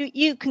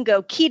 you can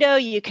go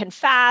keto, you can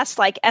fast,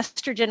 like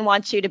estrogen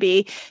wants you to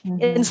be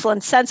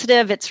insulin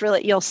sensitive. It's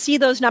really, you'll see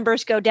those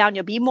numbers go down,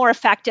 you'll be more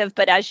effective.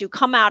 But as you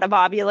come out of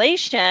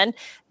ovulation,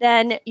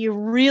 then you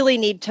really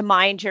need to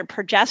mind your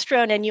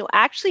progesterone, and you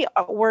actually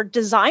were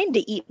designed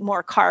to eat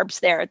more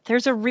carbs there.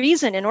 There's a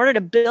reason. In order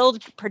to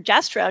build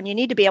progesterone, you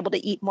need to be able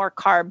to eat more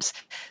carbs.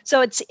 So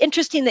it's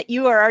interesting that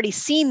you are already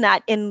seeing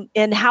that in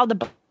how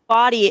the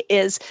body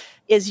is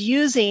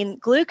using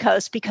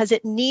glucose, because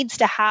it needs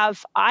to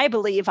have, I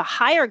believe, a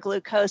higher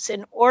glucose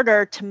in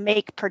order to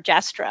make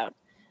progesterone.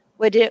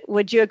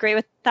 Would you agree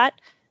with that?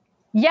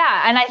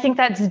 Yeah, and I think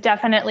that's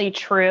definitely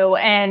true.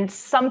 And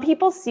some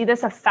people see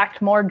this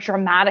effect more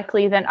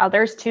dramatically than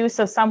others too.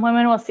 So some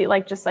women will see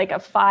just a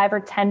 5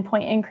 or 10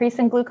 point increase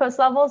in glucose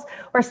levels,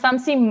 where some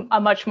see a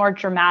much more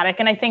dramatic.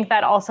 And I think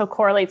that also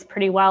correlates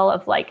pretty well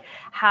of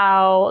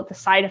how the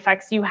side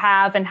effects you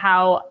have and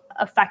how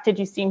affected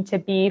you seem to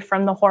be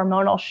from the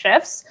hormonal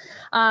shifts.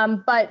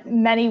 But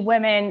many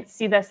women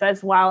see this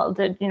as well,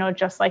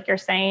 just like you're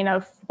saying,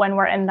 of when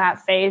we're in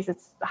that phase,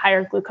 it's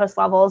higher glucose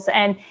levels.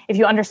 And if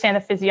you understand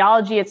the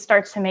physiology, it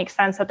starts to make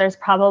sense that there's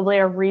probably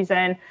a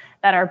reason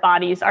that our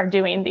bodies are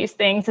doing these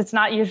things. It's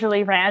not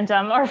usually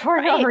random or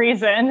for no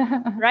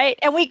reason. Right.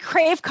 And we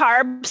crave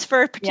carbs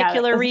for a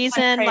particular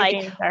reason.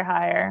 Like are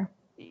higher.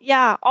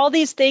 Yeah. All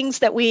these things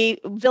that we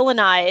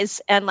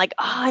villainize and like,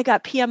 oh, I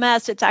got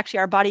PMS. It's actually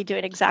our body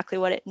doing exactly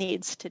what it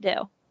needs to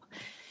do.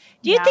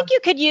 Do you think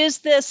you could use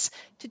this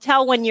to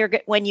tell when you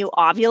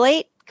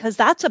ovulate? Because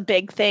that's a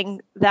big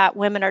thing that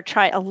women are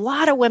trying. A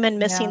lot of women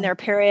missing their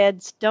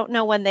periods, don't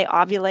know when they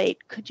ovulate.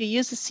 Could you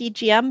use a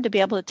CGM to be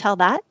able to tell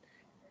that?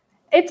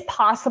 It's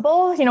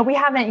possible. We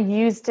haven't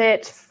used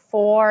it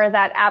for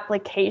that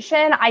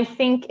application. I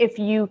think if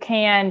you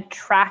can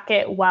track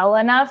it well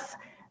enough,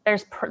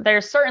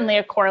 there's certainly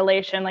a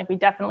correlation. Like we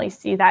definitely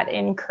see that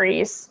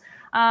increase.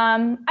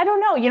 I don't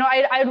know.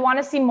 I'd want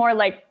to see more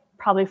like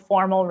probably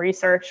formal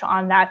research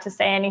on that to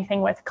say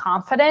anything with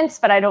confidence,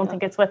 but I don't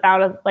think it's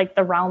without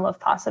the realm of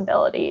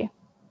possibility.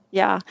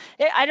 Yeah,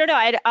 I don't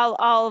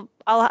know.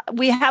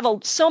 We have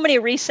so many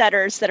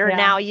resetters that are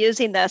now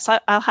using this.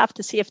 I'll have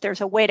to see if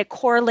there's a way to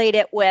correlate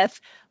it with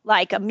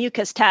like a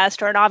mucus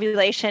test or an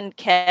ovulation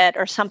kit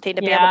or something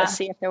to be able to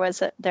see if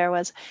there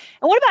was.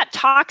 And what about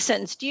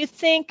toxins? Do you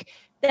think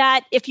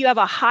that if you have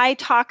a high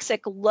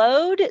toxic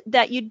load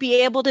that you'd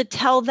be able to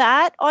tell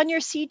that on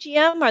your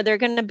CGM? Are there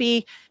going to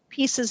be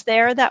pieces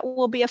there that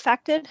will be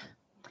affected?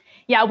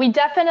 Yeah, we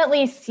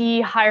definitely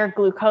see higher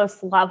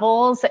glucose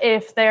levels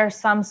if there's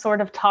some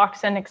sort of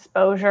toxin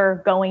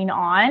exposure going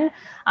on.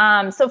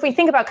 So if we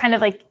think about kind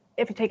of like,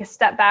 if you take a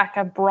step back,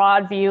 a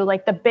broad view,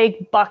 like the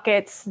big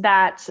buckets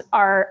that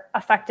are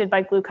affected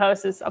by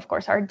glucose is, of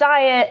course, our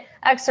diet,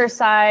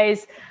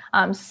 exercise,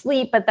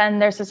 sleep, but then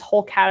there's this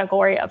whole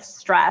category of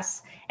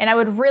stress. And I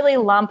would really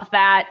lump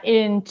that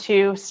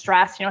into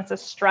stress. It's a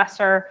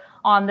stressor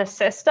on the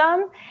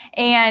system.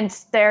 And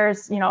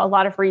there's, a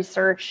lot of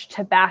research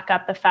to back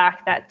up the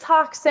fact that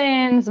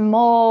toxins,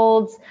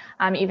 molds,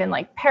 even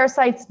like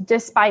parasites,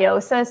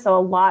 dysbiosis, so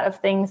a lot of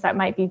things that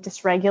might be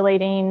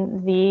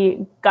dysregulating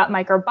the gut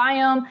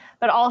microbiome,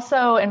 but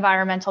also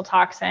environmental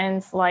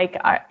toxins like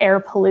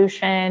air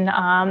pollution.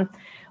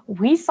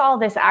 We saw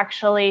this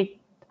actually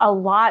a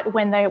lot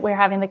when we're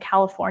having the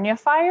California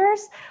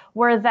fires,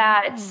 were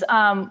that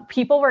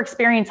people were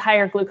experiencing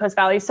higher glucose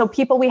values. So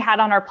people we had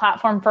on our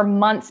platform for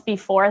months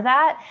before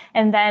that,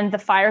 and then the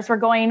fires were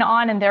going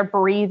on and they're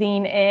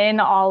breathing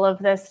in all of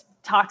this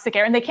toxic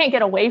air and they can't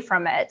get away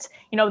from it.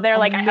 They're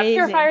like, I have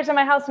purifiers in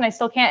my house and I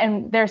still can't.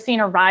 And they're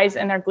seeing a rise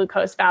in their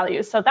glucose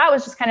values. So that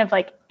was just kind of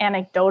like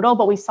anecdotal,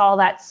 but we saw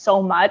that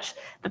so much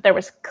that there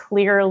was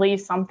clearly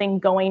something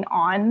going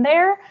on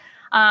there.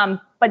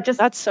 But just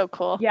that's so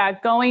cool. Yeah,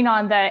 going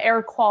on the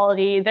air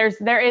quality, there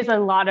is a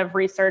lot of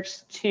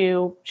research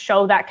to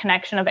show that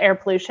connection of air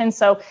pollution.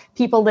 So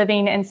people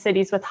living in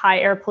cities with high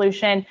air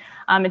pollution,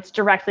 it's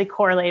directly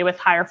correlated with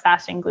higher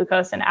fasting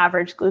glucose and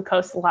average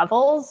glucose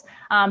levels.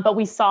 But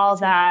we saw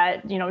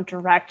that,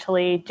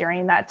 directly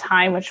during that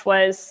time, which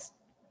was,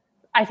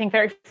 I think,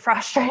 very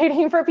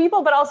frustrating for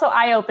people, but also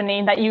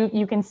eye-opening that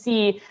you can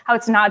see how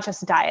it's not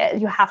just diet.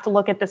 You have to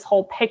look at this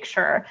whole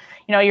picture.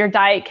 Your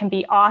diet can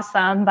be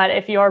awesome, but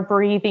if you're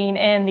breathing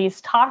in these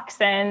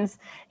toxins,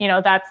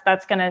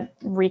 that's going to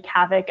wreak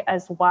havoc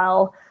as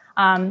well.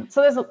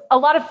 So there's a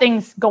lot of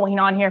things going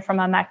on here from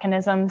a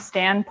mechanism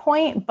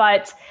standpoint,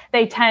 but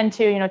they tend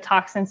to,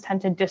 toxins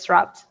tend to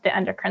disrupt the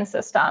endocrine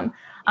system.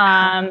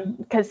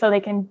 Because so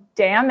they can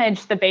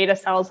damage the beta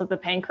cells of the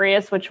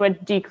pancreas, which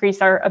would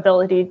decrease our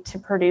ability to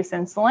produce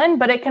insulin,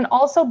 but it can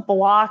also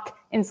block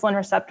insulin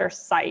receptor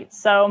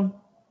sites. So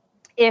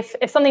if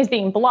something's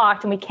being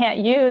blocked and we can't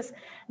use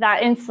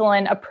that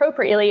insulin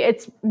appropriately,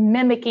 it's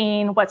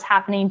mimicking what's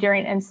happening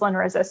during insulin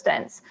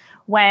resistance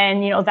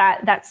when,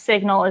 that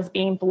signal is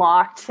being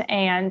blocked.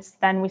 And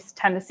then we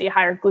tend to see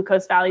higher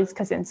glucose values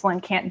because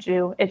insulin can't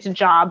do its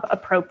job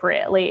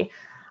appropriately.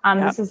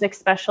 This is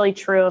especially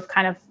true of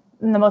kind of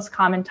the most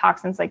common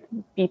toxins like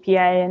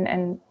BPA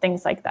and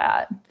things like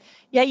that.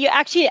 Yeah, you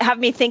actually have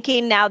me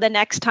thinking now the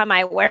next time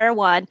I wear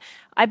one,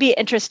 I'd be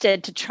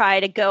interested to try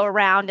to go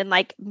around and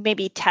like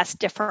maybe test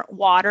different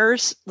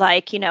waters,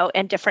 like,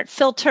 and different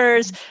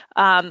filters.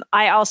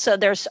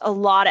 There's a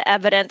lot of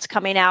evidence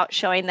coming out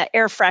showing that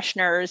air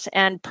fresheners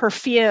and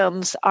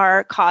perfumes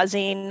are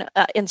causing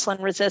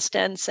insulin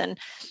resistance and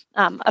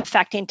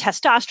affecting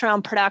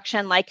testosterone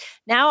production. Like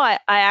now I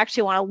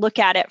actually want to look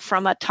at it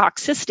from a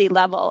toxicity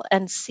level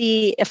and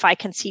see if I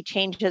can see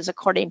changes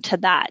according to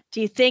that.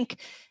 Do you think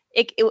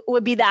it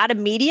would be that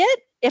immediate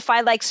if I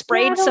like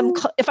sprayed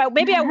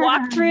I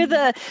walked through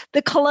the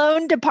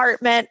cologne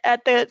department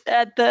at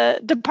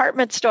the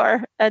department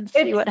store and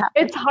see what happens?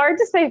 It's hard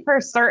to say for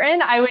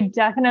certain. I would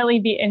definitely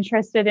be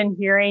interested in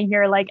hearing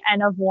your like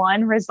N of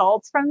 1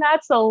 results from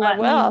that. So let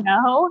me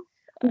know.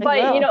 But,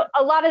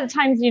 a lot of the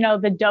times,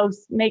 the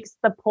dose makes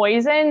the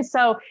poison.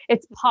 So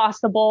it's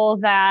possible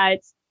that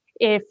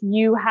if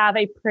you have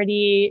a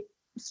pretty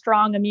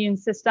strong immune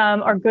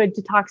system or good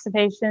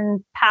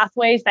detoxification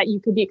pathways that you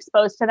could be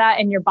exposed to that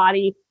and your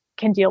body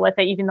can deal with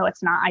it, even though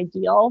it's not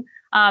ideal.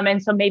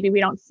 And so maybe we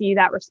don't see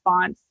that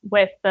response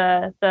with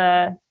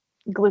the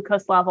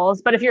glucose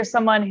levels. But if you're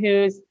someone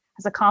has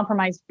a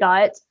compromised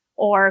gut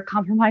or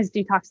compromised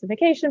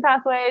detoxification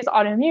pathways,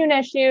 autoimmune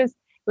issues,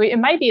 it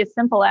might be as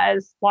simple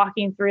as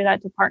walking through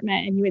that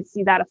department and you would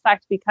see that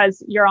effect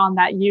because you're on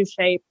that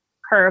U-shaped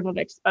curve of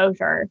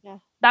exposure. Yeah.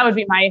 That would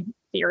be my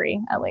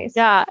theory, at least.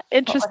 Yeah.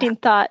 Interesting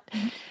thought.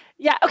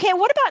 Yeah. Okay.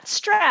 What about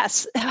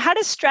stress? How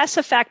does stress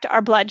affect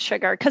our blood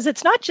sugar? Because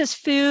it's not just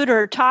food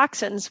or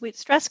toxins.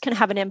 Stress can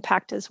have an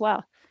impact as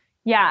well.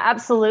 Yeah,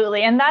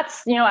 absolutely. And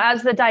that's,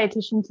 as the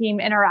dietitian team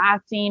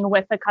interacting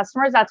with the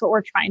customers, that's what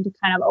we're trying to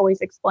kind of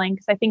always explain.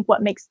 Because I think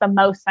what makes the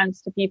most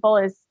sense to people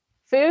is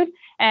food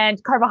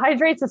and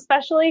carbohydrates,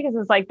 especially because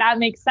it's like, that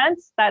makes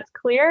sense. That's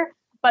clear.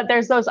 But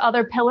there's those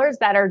other pillars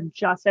that are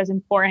just as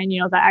important,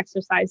 the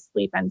exercise,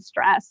 sleep, and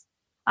stress.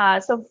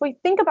 So if we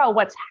think about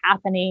what's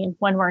happening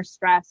when we're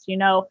stressed,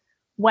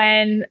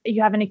 when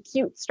you have an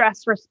acute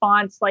stress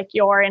response, like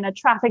you're in a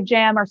traffic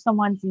jam or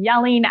someone's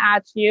yelling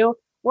at you,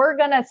 we're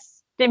going to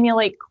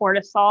stimulate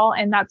cortisol,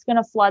 and that's going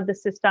to flood the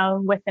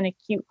system with an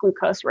acute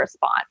glucose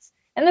response.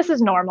 And this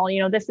is normal.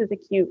 This is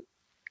acute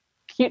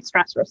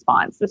stress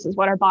response. This is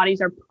what our bodies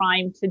are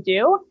primed to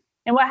do.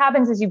 And what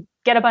happens is you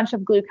get a bunch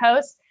of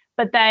glucose,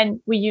 but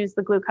then we use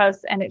the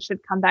glucose and it should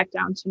come back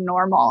down to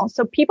normal.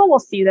 So people will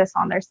see this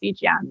on their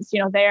CGMs.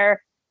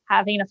 They're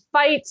having a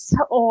fight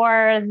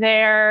or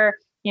they're,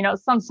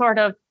 some sort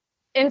of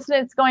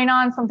incidents going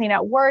on, something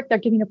at work, they're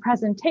giving a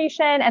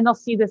presentation and they'll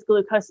see this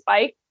glucose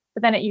spike,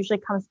 but then it usually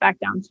comes back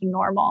down to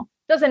normal.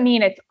 Doesn't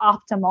mean it's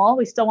optimal.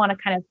 We still want to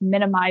kind of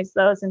minimize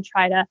those and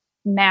try to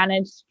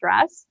manage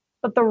stress.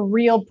 But the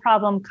real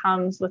problem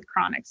comes with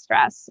chronic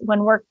stress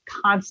when we're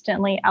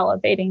constantly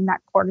elevating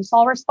that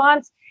cortisol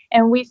response.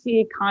 And we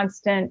see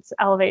constant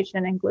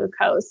elevation in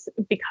glucose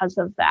because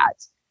of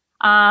that.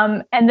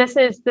 And this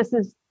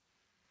is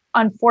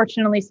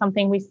unfortunately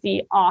something we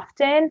see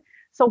often.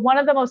 So one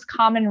of the most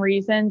common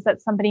reasons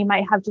that somebody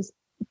might have just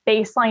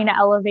baseline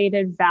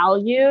elevated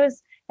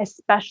values,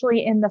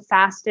 especially in the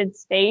fasted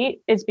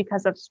state, is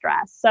because of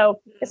stress.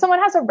 So if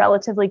someone has a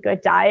relatively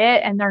good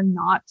diet and they're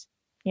not,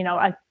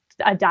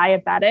 a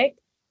diabetic,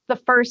 the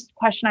first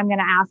question I'm going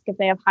to ask if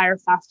they have higher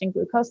fasting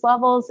glucose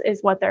levels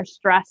is what their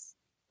stress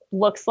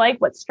looks like,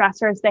 what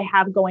stressors they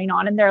have going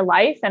on in their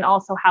life, and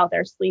also how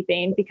they're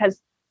sleeping, because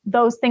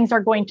those things are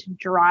going to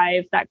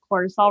drive that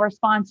cortisol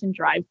response and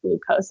drive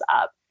glucose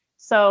up.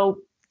 So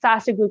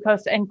fasted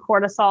glucose and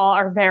cortisol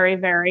are very,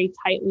 very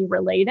tightly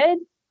related,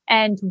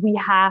 and we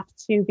have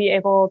to be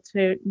able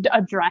to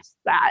address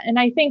that. And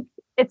I think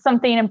it's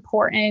something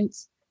important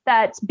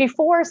that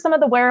before some of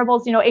the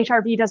wearables,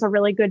 HRV does a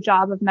really good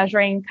job of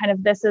measuring kind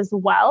of this as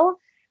well.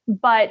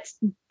 But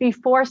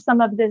before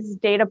some of this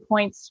data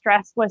points,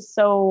 stress was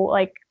so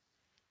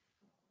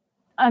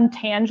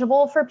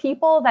untangible for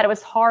people that it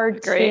was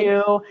hard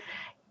to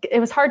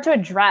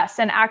address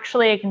and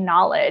actually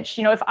acknowledge.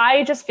 If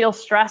I just feel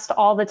stressed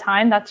all the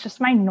time, that's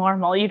just my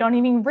normal. You don't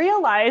even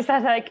realize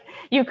that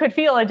you could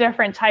feel a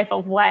different type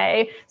of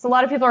way. So a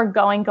lot of people are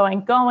going,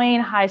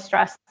 high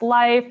stress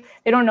life.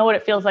 They don't know what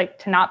it feels like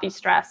to not be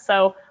stressed.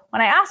 So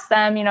when I ask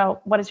them,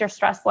 what is your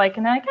stress like?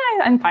 And they're like,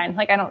 I'm fine.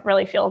 I don't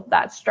really feel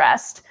that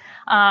stressed.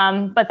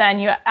 But then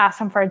you ask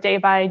them for a day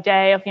by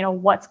day of,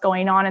 what's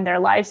going on in their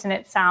lives. And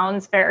it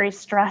sounds very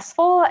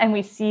stressful. And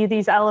we see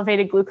these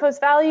elevated glucose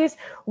values.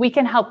 We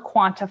can help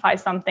quantify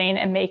something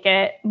and make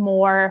it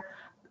more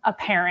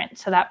apparent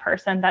to that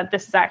person that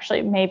this is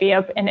actually maybe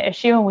an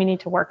issue and we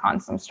need to work on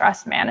some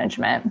stress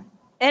management.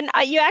 And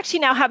you actually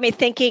now have me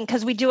thinking,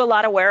 because we do a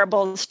lot of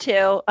wearables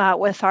too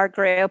with our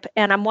group.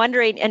 And I'm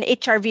wondering, and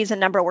HRV is a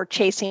number we're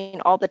chasing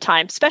all the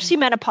time, especially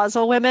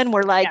menopausal women.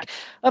 We're like,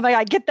 Oh my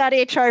God, get that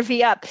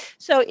HRV up.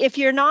 So if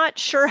you're not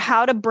sure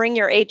how to bring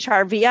your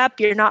HRV up,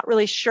 you're not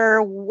really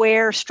sure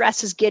where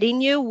stress is getting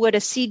you, would a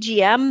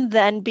CGM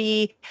then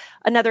be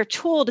another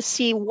tool to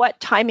see what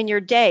time in your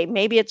day?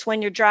 Maybe it's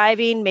when you're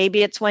driving,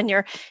 maybe it's when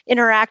you're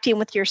interacting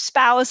with your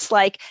spouse.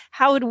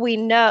 How would we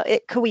know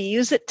it? Could we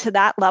use it to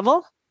that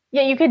level?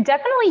 Yeah, you could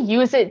definitely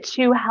use it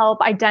to help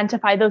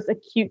identify those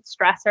acute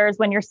stressors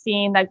when you're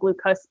seeing that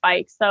glucose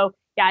spike. So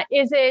yeah,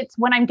 is it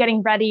when I'm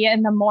getting ready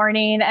in the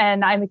morning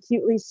and I'm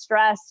acutely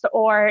stressed,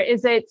 or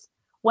is it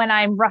when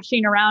I'm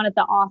rushing around at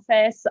the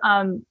office?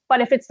 But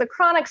if it's the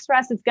chronic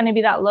stress, it's going to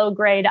be that low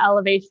grade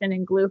elevation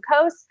in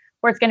glucose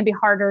where it's going to be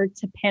harder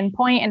to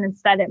pinpoint. And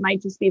instead, it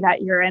might just be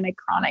that you're in a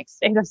chronic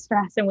state of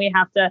stress and we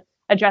have to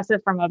address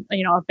it from a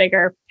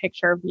bigger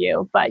picture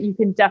view, but you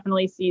can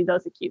definitely see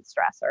those acute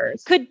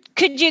stressors.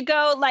 Could you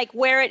go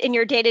wear it in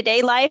your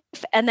day-to-day life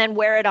and then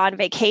wear it on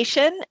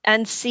vacation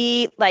and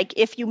see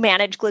if you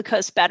manage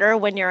glucose better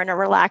when you're in a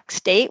relaxed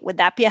state? Would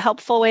that be a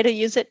helpful way to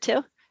use it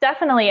too?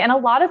 Definitely. And a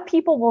lot of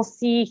people will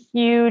see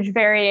huge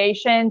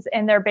variations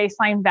in their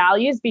baseline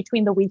values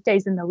between the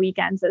weekdays and the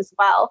weekends as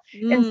well.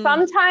 And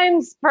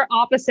sometimes for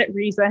opposite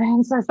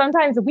reasons. So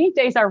sometimes the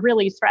weekdays are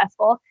really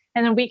stressful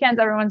And then weekends,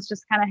 everyone's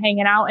just kind of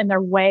hanging out and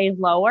they're way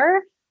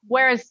lower.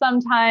 Whereas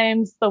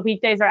sometimes the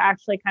weekdays are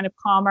actually kind of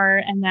calmer.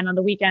 And then on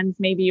the weekends,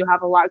 maybe you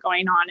have a lot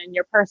going on in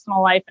your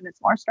personal life and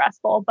it's more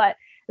stressful. But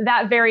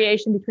that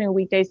variation between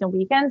weekdays and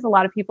weekends, a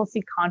lot of people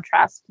see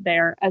contrast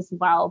there as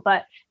well.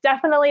 But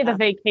definitely the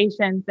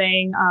vacation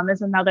thing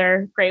is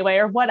another great way,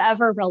 or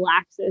whatever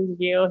relaxes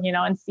you,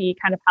 and see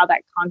kind of how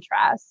that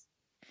contrasts.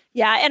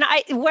 Yeah.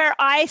 And where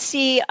I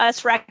see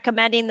us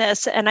recommending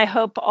this, and I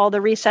hope all the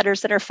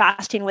resetters that are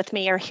fasting with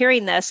me are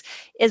hearing this,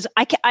 is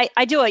I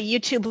do a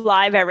YouTube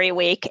live every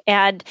week,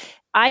 and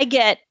I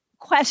get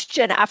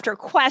question after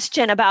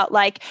question about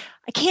I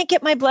can't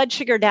get my blood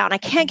sugar down. I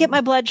can't get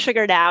my blood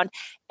sugar down.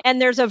 And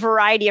there's a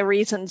variety of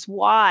reasons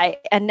why.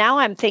 And now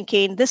I'm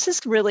thinking this is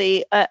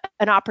really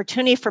an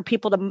opportunity for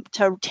people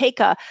to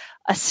take a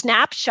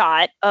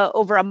snapshot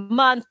over a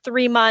month,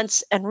 3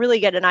 months, and really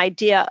get an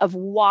idea of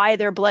why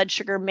their blood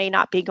sugar may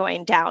not be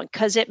going down.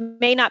 Because it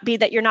may not be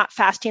that you're not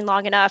fasting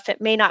long enough.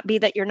 It may not be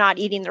that you're not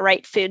eating the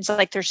right foods.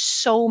 There's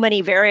so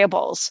many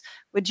variables.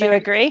 Would you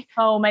agree?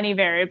 So many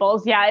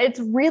variables. Yeah, it's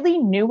really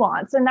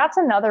nuanced. And that's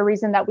another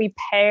reason that we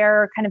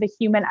pair kind of a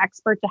human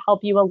expert to help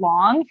you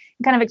along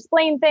and kind of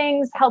explain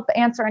things, help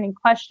answer any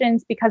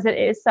questions, because it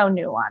is so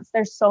nuanced.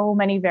 There's so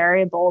many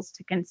variables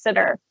to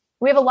consider.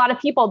 We have a lot of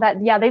people that,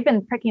 they've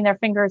been pricking their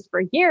fingers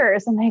for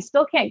years and they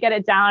still can't get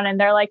it down. And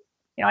they're like,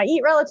 I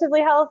eat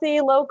relatively healthy,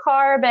 low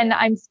carb, and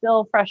I'm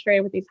still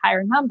frustrated with these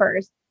higher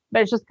numbers.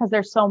 But it's just because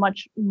there's so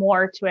much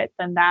more to it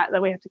than that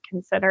we have to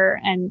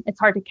consider. And it's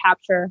hard to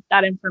capture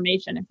that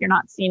information if you're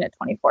not seeing it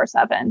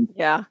 24/7.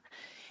 Yeah.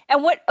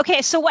 And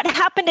so what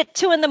happened at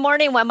 2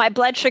 a.m. when my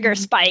blood sugar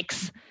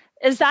spikes?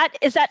 Is that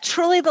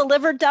truly the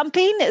liver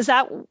dumping? Is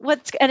that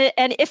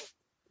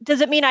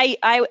does it mean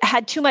I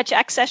had too much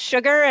excess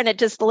sugar and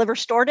the liver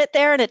stored it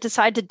there and it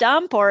decided to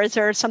dump, or is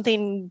there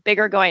something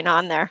bigger going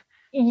on there?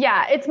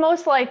 Yeah, it's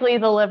most likely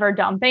the liver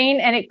dumping,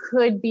 and it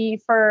could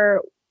be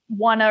for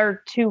one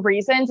or two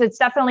reasons. It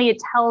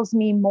tells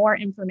me more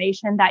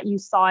information that you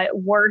saw it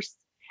worse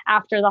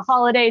after the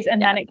holidays and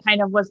then it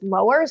kind of was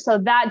lower. So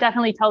that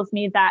definitely tells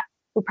me that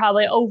we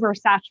probably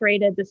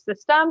oversaturated the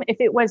system. If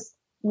it was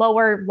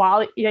lower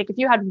if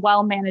you had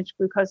well-managed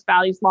glucose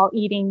values while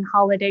eating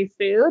holiday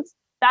foods,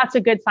 that's a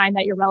good sign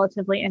that you're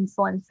relatively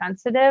insulin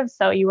sensitive.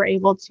 So you were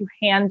able to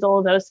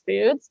handle those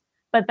foods.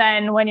 But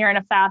then when you're in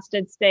a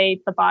fasted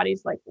state, the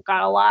body's like, we've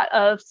got a lot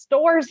of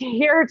stores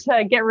here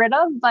to get rid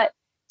of. But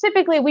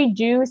typically, we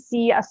do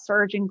see a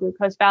surge in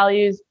glucose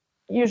values,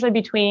 usually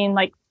between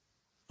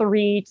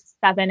 3 to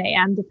 7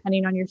 a.m.,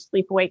 depending on your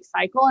sleep-awake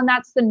cycle. And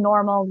that's the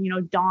normal,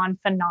 dawn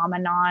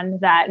phenomenon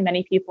that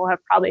many people have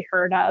probably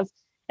heard of.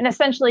 And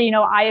essentially,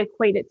 I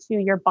equate it to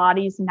your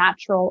body's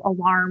natural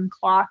alarm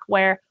clock,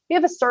 where we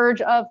have a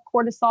surge of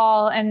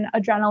cortisol and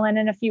adrenaline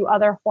and a few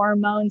other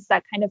hormones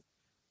that kind of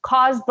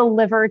cause the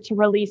liver to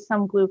release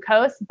some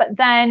glucose. But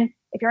then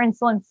if you're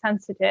insulin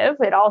sensitive,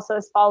 it also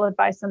is followed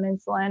by some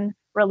insulin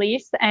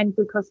release and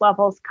glucose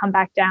levels come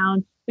back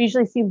down. We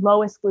usually see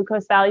lowest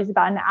glucose values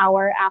about an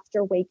hour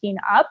after waking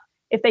up.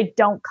 If they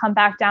don't come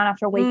back down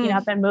after waking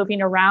up and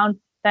moving around,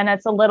 then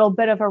it's a little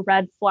bit of a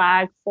red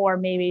flag for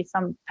maybe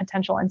some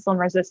potential insulin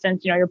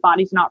resistance. Your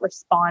body's not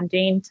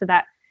responding to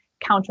that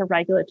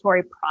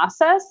counter-regulatory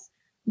process.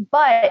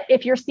 But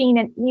if you're seeing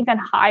an even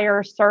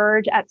higher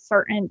surge at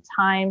certain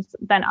times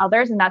than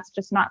others, and that's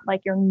just not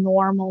your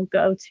normal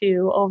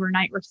go-to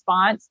overnight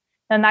response,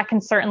 then that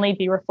can certainly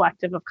be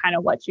reflective of kind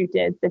of what you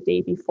did the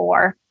day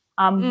before.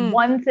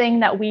 One thing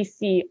that we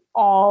see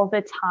all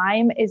the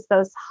time is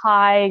those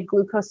high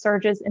glucose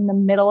surges in the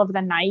middle of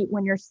the night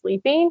when you're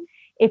sleeping.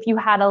 If you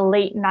had a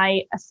late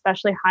night,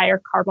 especially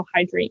higher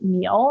carbohydrate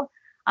meal.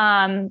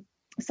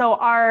 So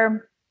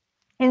our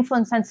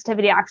insulin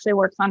sensitivity actually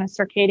works on a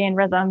circadian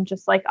rhythm,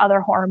 just like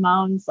other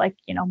hormones,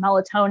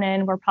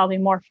 melatonin. We're probably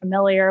more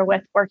familiar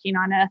with working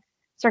on a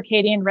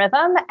circadian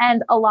rhythm.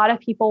 And a lot of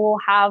people will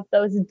have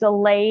those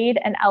delayed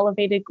and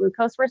elevated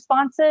glucose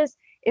responses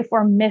if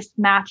we're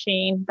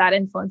mismatching that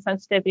insulin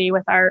sensitivity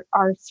with our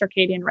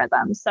circadian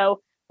rhythm.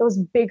 So those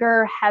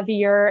bigger,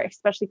 heavier,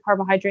 especially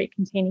carbohydrate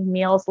containing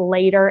meals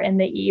later in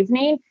the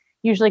evening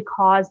usually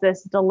cause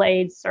this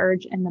delayed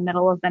surge in the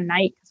middle of the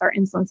night because our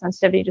insulin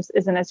sensitivity just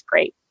isn't as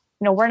great.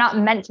 We're not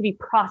meant to be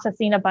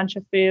processing a bunch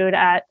of food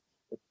at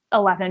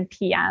 11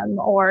 p.m.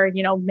 or,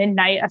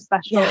 midnight,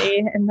 especially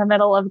in the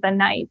middle of the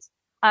night.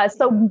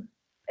 So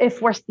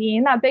if we're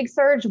seeing that big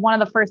surge, one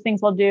of the first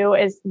things we'll do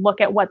is look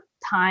at what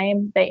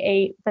time they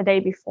ate the day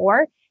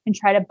before and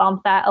try to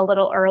bump that a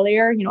little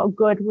earlier. A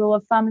good rule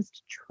of thumb is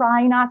to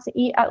try not to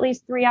eat at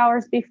least 3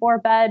 hours before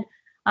bed.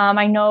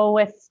 I know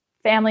with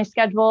family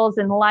schedules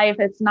and life,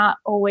 it's not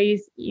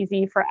always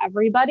easy for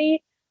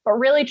everybody, but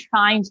really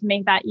trying to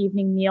make that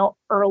evening meal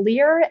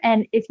earlier.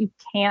 And if you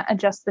can't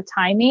adjust the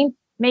timing,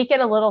 make it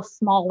a little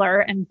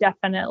smaller and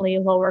definitely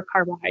lower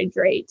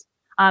carbohydrate.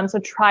 So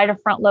try to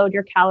front load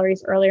your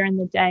calories earlier in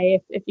the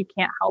day if you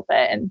can't help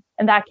it.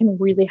 And that can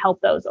really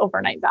help those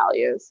overnight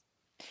values.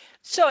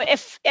 So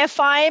if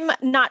I'm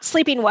not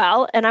sleeping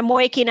well and I'm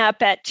waking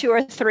up at 2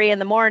 or 3 in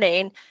the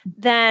morning,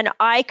 then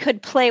I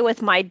could play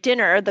with my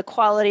dinner, the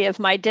quality of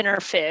my dinner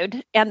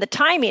food and the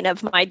timing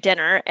of my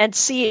dinner, and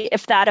see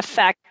if that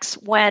affects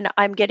when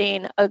I'm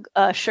getting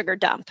a sugar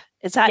dump.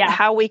 Is that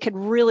how we could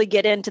really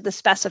get into the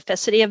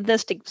specificity of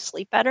this to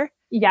sleep better?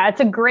 Yeah,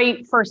 it's a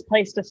great first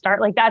place to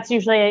start. Like that's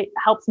usually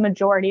helps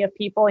majority of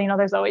people.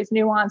 There's always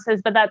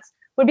nuances, but that's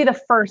would be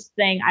the first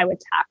thing I would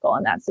tackle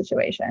in that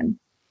situation.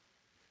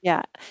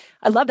 Yeah,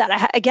 I love that.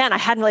 I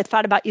hadn't really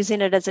thought about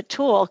using it as a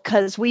tool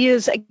because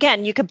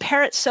you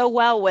compare it so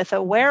well with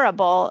a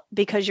wearable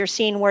because you're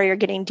seeing where you're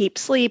getting deep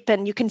sleep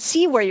and you can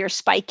see where you're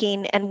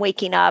spiking and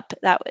waking up.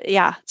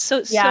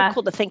 So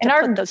cool to think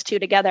put those two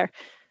together.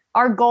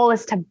 Our goal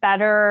is to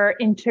better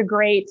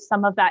integrate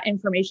some of that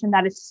information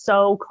that is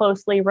so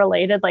closely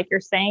related, like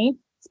you're saying,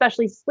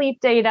 especially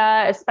sleep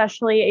data,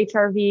 especially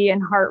HRV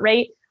and heart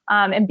rate.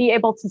 And be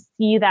able to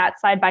see that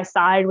side by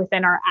side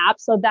within our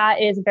app. So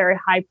that is a very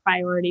high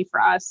priority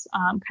for us,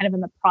 kind of in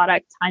the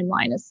product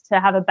timeline, is to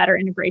have a better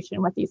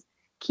integration with these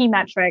key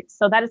metrics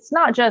so that it's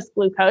not just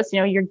glucose,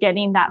 you're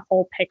getting that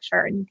whole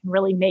picture and you can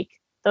really make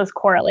those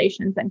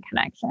correlations and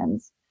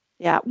connections.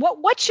 Yeah.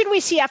 What should we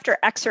see after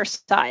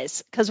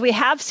exercise? Because we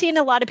have seen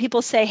a lot of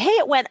people say, hey,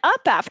 it went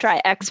up after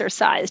I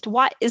exercised.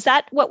 Why is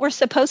that what we're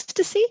supposed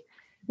to see?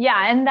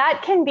 Yeah. And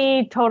that can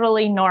be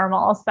totally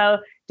normal. So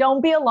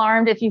don't be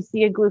alarmed if you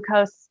see a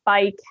glucose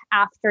spike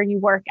after you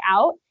work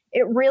out.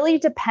 It really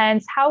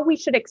depends. How we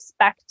should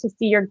expect to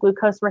see your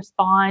glucose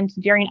respond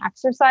during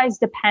exercise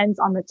depends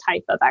on the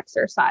type of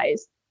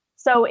exercise.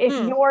 So if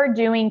you're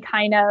doing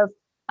kind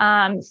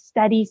of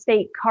steady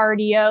state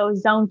cardio,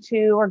 zone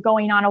 2, or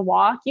going on a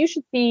walk, you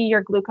should see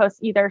your glucose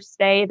either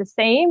stay the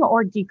same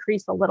or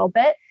decrease a little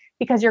bit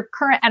because your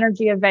current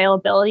energy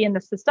availability in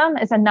the system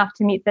is enough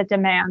to meet the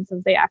demands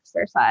of the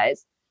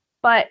exercise.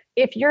 But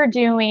if you're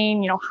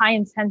doing, high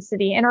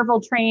intensity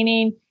interval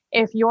training,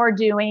 if you're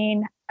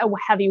doing a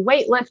heavy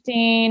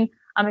weightlifting,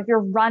 if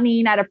you're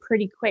running at a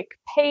pretty quick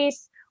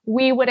pace,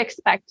 we would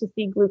expect to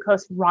see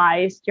glucose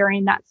rise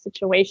during that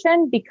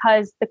situation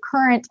because the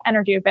current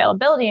energy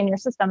availability in your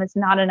system is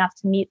not enough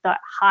to meet the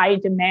high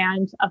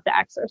demand of the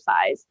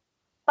exercise.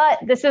 But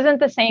this isn't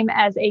the same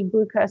as a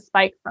glucose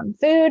spike from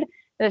food.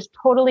 There's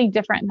totally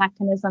different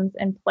mechanisms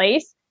in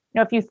place.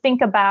 If you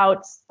think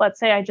about, let's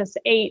say I just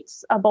ate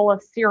a bowl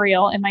of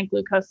cereal and my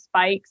glucose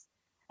spikes,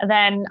 and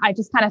then I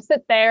just kind of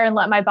sit there and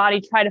let my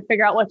body try to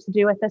figure out what to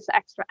do with this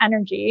extra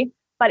energy.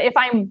 But if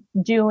I'm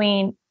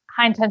doing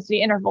high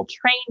intensity interval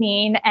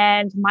training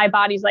and my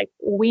body's like,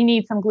 we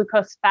need some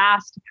glucose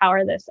fast to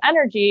power this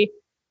energy,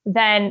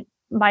 then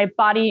my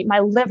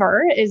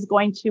liver is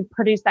going to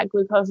produce that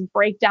glucose,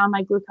 break down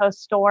my glucose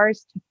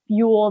stores to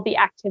fuel the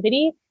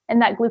activity.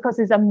 And that glucose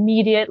is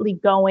immediately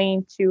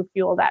going to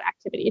fuel that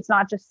activity. It's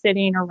not just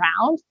sitting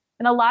around.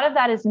 And a lot of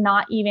that is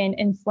not even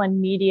insulin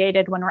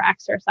mediated when we're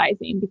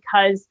exercising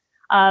because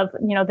of,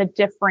 the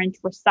different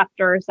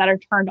receptors that are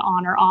turned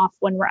on or off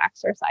when we're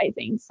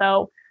exercising.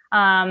 So,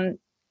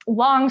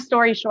 long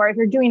story short, if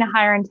you're doing a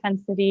higher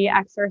intensity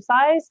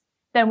exercise,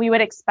 then we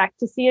would expect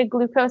to see a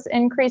glucose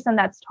increase, and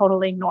that's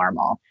totally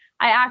normal.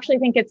 I actually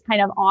think it's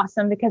kind of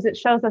awesome because it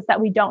shows us that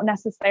we don't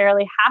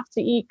necessarily have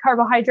to eat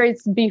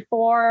carbohydrates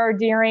before or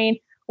during.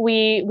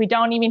 We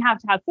don't even have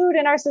to have food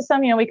in our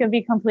system. We could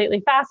be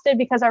completely fasted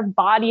because our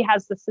body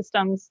has the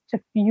systems to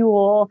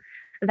fuel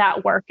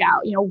that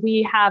workout.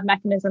 We have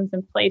mechanisms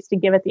in place to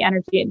give it the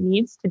energy it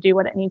needs to do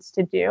what it needs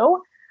to do.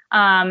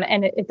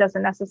 And it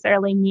doesn't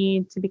necessarily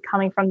need to be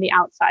coming from the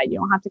outside. You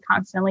don't have to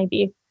constantly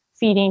be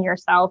feeding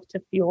yourself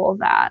to fuel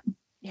that.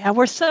 Yeah,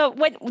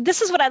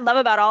 this is what I love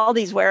about all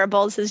these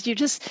wearables is you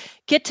just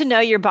get to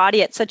know your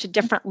body at such a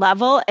different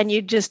level, and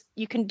you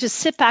can just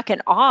sit back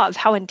in awe of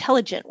how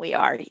intelligent we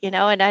are,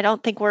 and I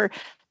don't think we're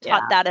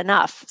taught that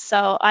enough.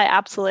 So I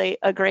absolutely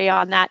agree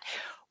on that.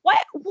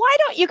 Why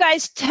don't you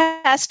guys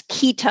test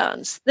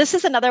ketones? This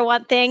is another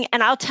one thing.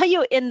 And I'll tell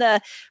you, in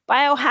the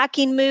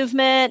biohacking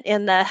movement,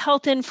 in the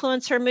health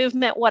influencer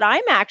movement, what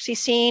I'm actually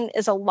seeing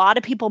is a lot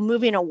of people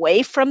moving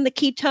away from the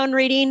ketone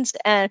readings,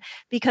 and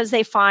because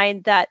they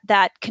find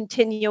that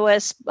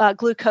continuous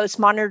glucose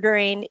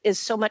monitoring is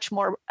so much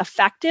more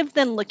effective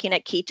than looking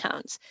at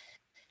ketones.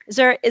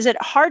 Is it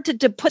hard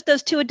to put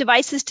those two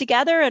devices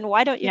together? And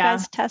why don't you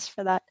guys test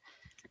for that?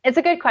 It's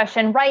a good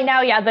question. Right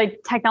now, the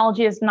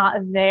technology is not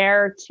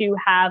there to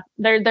have,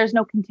 there's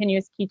no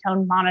continuous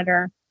ketone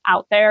monitor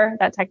out there.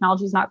 That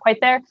technology is not quite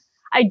there.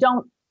 I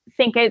don't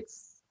think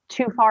it's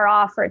too far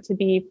off for it to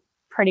be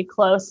pretty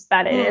close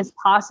that it is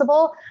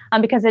possible,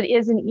 because it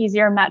is an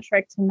easier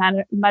metric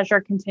to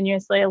measure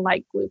continuously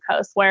like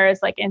glucose, whereas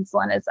like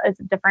insulin is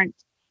a different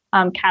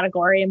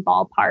category and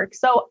ballpark.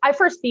 So I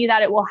foresee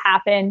that it will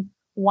happen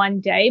one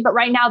day, but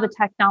right now the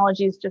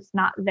technology is just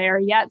not there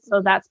yet.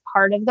 So that's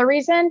part of the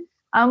reason.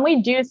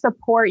 We do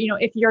support,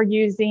 if you're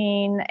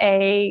using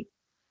a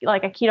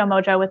Keto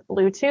Mojo with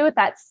Bluetooth,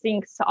 that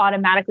syncs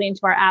automatically into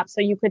our app. So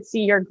you could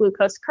see your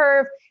glucose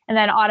curve, and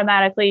then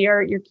automatically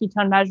your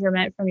ketone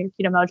measurement from your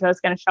Keto Mojo is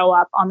going to show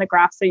up on the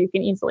graph so you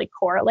can easily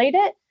correlate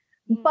it.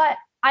 But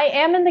I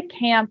am in the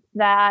camp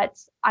that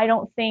I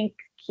don't think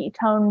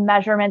ketone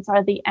measurements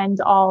are the end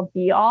all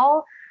be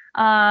all.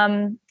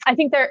 I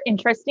think they're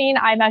interesting.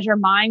 I measure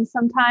mine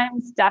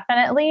sometimes,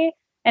 definitely.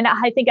 And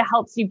I think it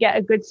helps you get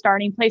a good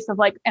starting place of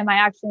like, am I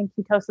actually in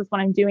ketosis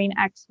when I'm doing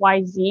X,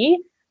 Y, Z?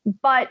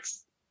 But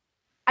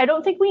I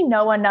don't think we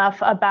know enough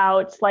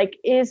about like,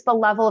 is the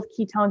level of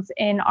ketones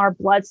in our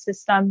blood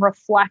system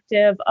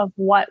reflective of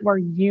what we're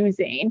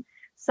using?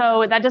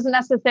 So that doesn't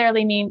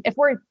necessarily mean if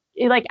we're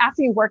like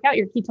after you work out,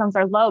 your ketones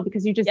are low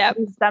because you just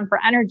use them for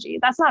energy.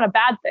 That's not a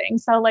bad thing.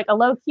 So like a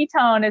low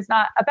ketone is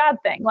not a bad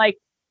thing. Like,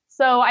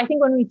 so I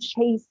think when we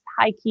chase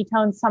high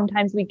ketones,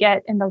 sometimes we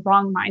get in the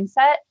wrong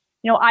mindset.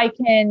 You know, I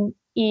can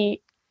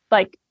eat,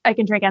 like I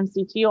can drink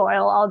MCT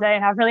oil all day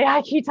and have really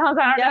high ketones.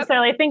 I don't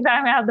necessarily think that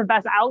I'm gonna have the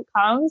best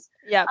outcomes.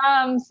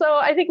 So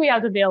I think we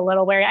have to be a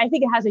little wary. I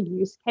think it has a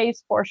use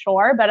case for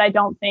sure, but I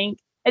don't think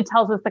it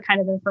tells us the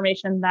kind of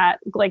information that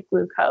like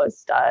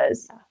glucose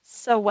does.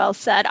 So well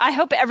said. I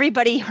hope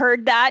everybody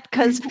heard that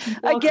because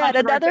again,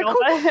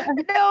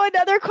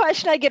 another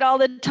question I get all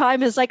the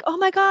time is like, oh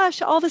my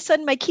gosh, all of a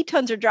sudden my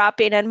ketones are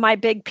dropping. And my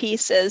big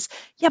piece is,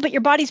 yeah, but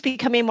your body's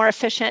becoming more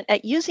efficient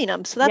at using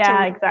them. So that's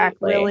a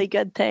really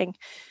good thing.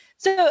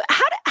 So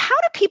how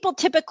do people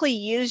typically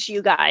use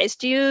you guys?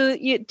 Do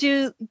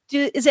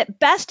is it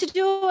best to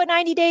do a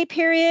 90-day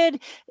period?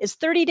 Is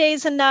 30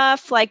 days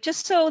enough? Like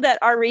just so that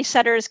our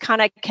resetters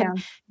kind of can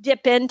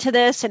dip into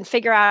this and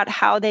figure out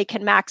how they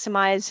can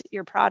maximize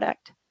your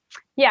product?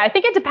 Yeah, I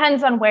think it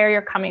depends on where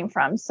you're coming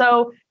from.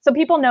 So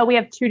people know we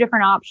have two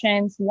different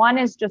options. One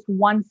is just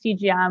one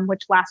CGM,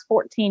 which lasts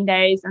 14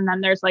 days. And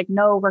then there's like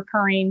no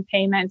recurring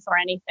payments or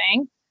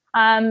anything.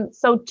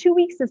 So 2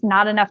 weeks is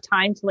not enough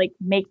time to like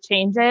make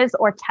changes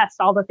or test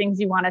all the things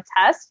you want to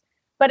test,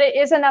 but it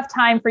is enough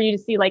time for you to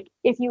see like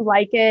if you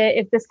like it,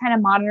 if this kind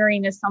of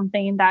monitoring is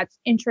something that's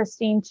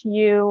interesting to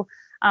you,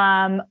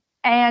 and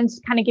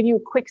kind of give you a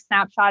quick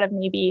snapshot of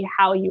maybe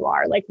how you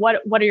are, like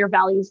what do your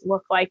values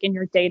look like in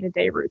your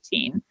day-to-day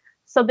routine.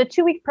 So the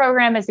 2-week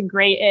program is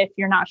great if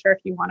you're not sure if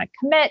you want to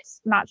commit,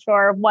 not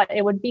sure what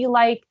it would be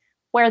like.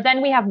 Where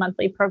then we have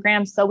monthly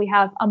programs. So we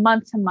have a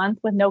month to month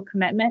with no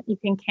commitment. You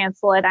can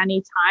cancel at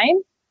any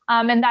time.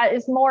 And that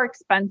is more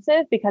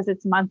expensive because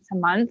it's month to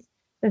month.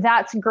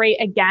 That's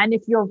great. Again,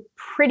 if you're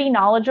pretty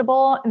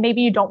knowledgeable,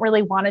 maybe you don't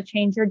really want to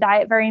change your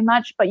diet very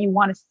much, but you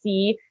want to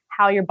see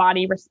how your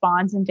body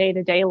responds in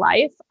day-to-day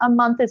life. A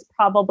month is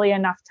probably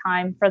enough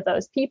time for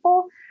those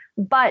people.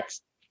 But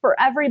for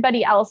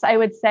everybody else, I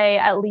would say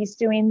at least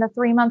doing the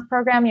 3-month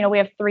program. You know, we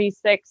have 3,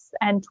 6,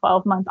 and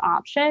 12-month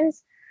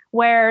options,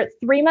 where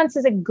 3 months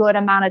is a good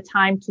amount of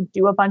time to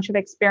do a bunch of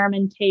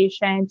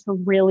experimentation, to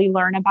really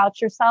learn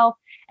about yourself,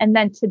 and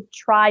then to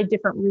try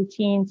different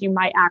routines you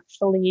might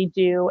actually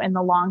do in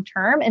the long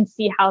term and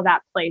see how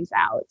that plays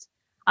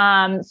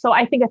out. So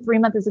I think a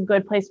 3-month is a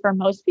good place for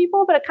most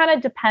people, but it kind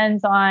of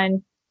depends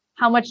on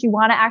how much you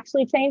want to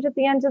actually change at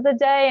the end of the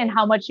day and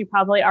how much you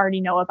probably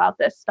already know about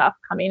this stuff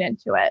coming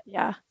into it.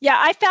 Yeah.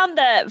 I found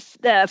the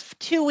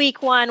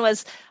 2-week one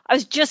was, I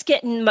was just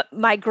getting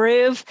my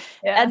groove.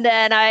 And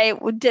then I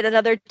did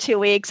another 2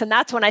 weeks. And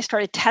that's when I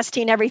started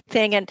testing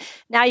everything. And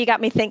now you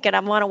got me thinking I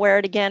want to wear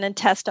it again and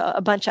test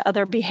a bunch of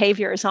other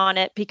behaviors on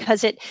it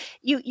because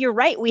you're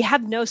right. We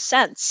have no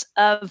sense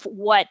of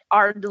what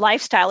our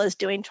lifestyle is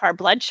doing to our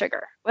blood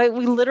sugar.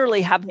 We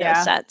literally have no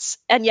sense.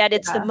 And yet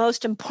it's the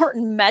most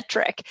important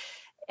metric.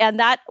 And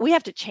that we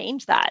have to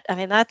change that. I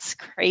mean, that's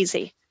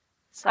crazy.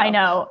 So. I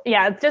know.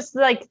 Yeah. Just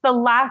like the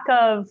lack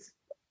of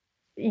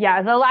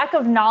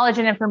knowledge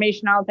and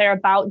information out there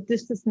about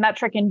this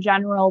metric in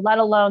general, let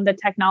alone the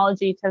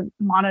technology to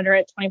monitor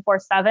it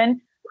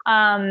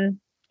 24/7,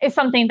 is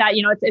something that,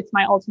 you know, it's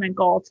my ultimate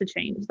goal to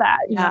change that.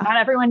 You know, not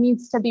everyone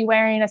needs to be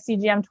wearing a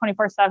CGM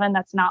 24/7.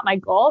 That's not my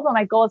goal, but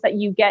my goal is that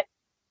you get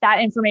that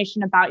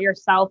information about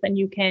yourself and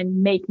you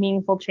can make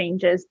meaningful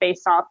changes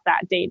based off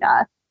that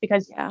data.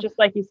 Because just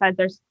like you said,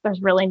 there's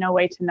really no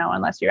way to know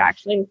unless you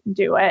actually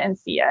do it and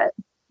see it.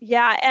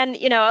 Yeah. And,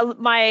 you know,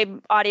 my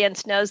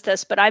audience knows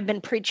this, but I've been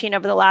preaching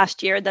over the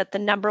last year that the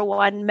number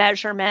one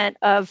measurement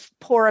of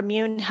poor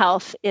immune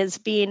health is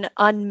being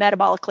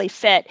unmetabolically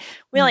fit.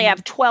 We only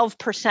have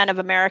 12% of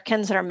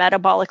Americans that are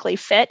metabolically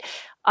fit.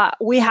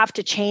 We have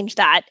to change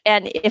that.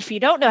 And if you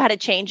don't know how to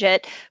change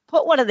it,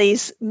 put one of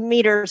these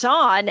meters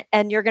on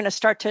and you're going to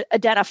start to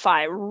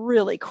identify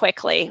really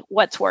quickly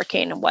what's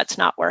working and what's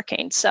not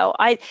working. So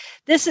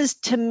this is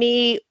to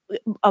me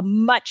a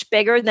much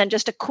bigger than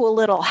just a cool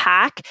little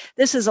hack.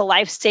 This is a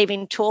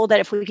life-saving tool that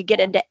if we could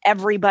get into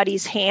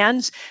everybody's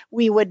hands,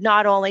 we would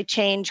not only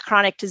change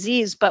chronic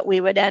disease, but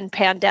we would end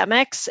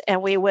pandemics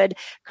and we would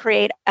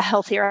create a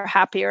healthier,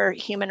 happier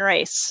human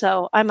race.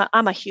 So I'm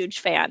a huge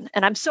fan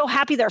and I'm so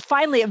happy they're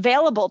finally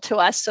available to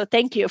us. So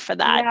thank you for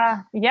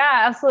that.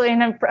 Yeah, absolutely.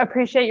 And I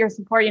appreciate your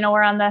support. You know,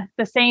 we're on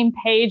the same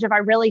page of, I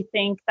really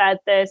think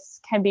that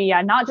this can be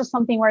not just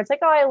something where it's like,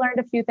 oh, I learned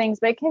a few things,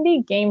 but it can be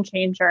a game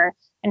changer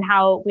in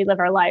how we live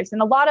our lives.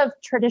 And a lot of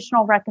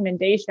traditional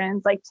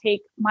recommendations, like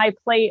take My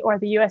Plate or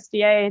the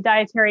USDA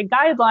dietary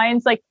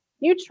guidelines, like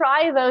you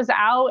try those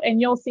out and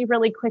you'll see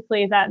really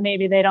quickly that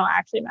maybe they don't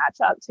actually match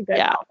up to good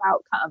health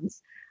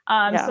outcomes.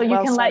 So you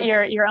can let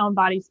your own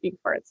body speak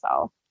for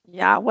itself.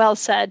 Yeah, well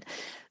said.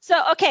 So,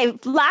 okay,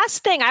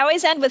 last thing, I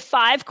always end with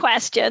 5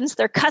 questions.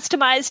 They're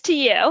customized to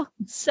you.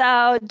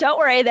 So don't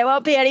worry, there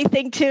won't be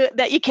anything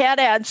that you can't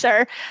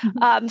answer.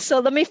 So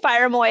let me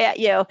fire them away at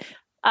you.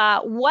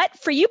 What,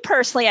 for you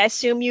personally, I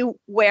assume you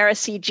wear a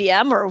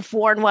CGM or have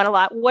worn one a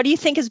lot. What do you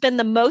think has been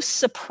the most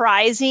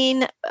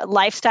surprising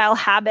lifestyle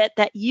habit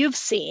that you've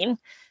seen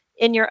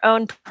in your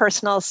own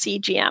personal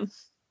CGM?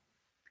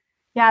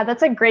 Yeah,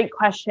 that's a great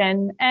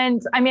question.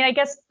 And I mean, I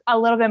guess a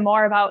little bit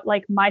more about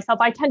like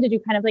myself. I tend to do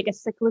kind of like a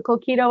cyclical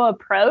keto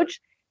approach.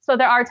 So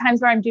there are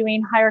times where I'm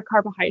doing higher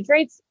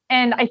carbohydrates.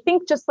 And I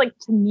think just like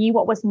to me,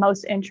 what was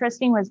most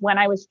interesting was when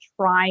I was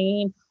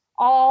trying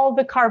all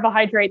the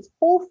carbohydrates,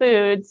 whole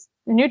foods,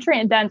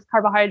 nutrient dense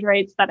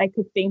carbohydrates that I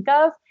could think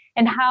of,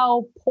 and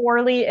how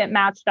poorly it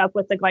matched up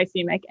with the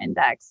glycemic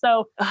index.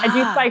 So I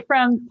do spike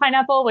from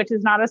pineapple, which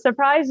is not a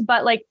surprise,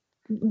 but like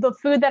the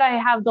food that I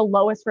have the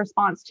lowest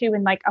response to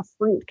in like a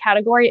fruit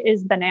category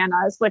is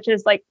bananas, which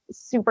is like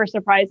super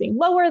surprising,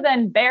 lower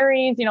than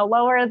berries,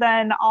 lower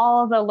than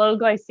all the low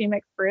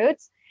glycemic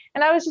fruits.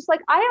 And I was just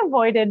like, I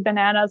avoided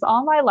bananas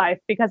all my life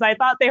because I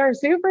thought they were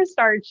super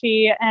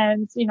starchy.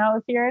 And,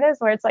 here it is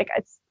where it's like,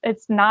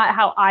 it's not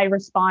how I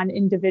respond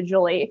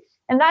individually.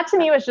 And that to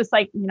me was just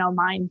like,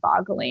 mind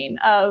boggling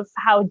of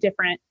how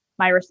different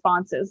my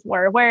responses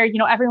were, where,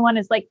 everyone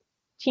is like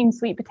team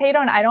sweet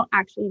potato. And I don't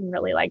actually even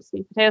really like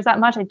sweet potatoes that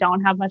much. I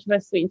don't have much of a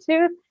sweet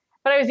tooth,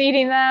 but I was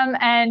eating them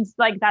and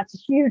like, that's a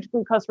huge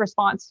glucose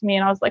response to me.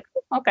 And I was like,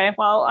 okay,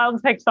 well, I'll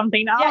pick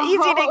something else. Yeah,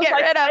 easy to get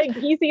rid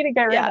of. Easy to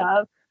get rid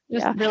of.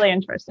 Just really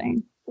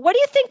interesting. What do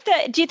you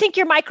think do you think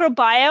your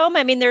microbiome,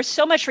 I mean, there's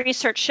so much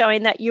research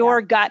showing that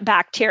your gut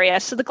bacteria,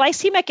 so the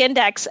glycemic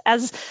index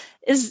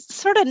is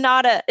sort of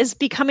is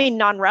becoming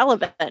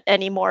non-relevant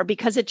anymore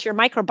because it's your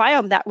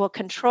microbiome that will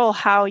control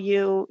how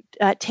you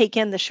take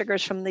in the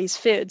sugars from these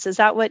foods. Is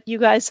that what you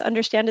guys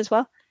understand as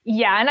well?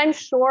 Yeah. And I'm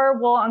sure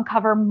we'll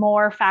uncover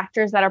more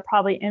factors that are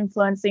probably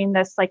influencing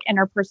this like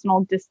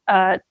interpersonal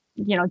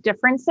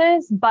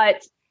differences,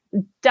 but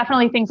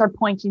definitely things are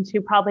pointing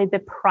to probably the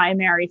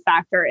primary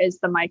factor is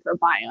the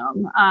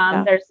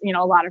microbiome. There's,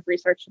 a lot of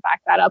research to back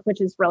that up,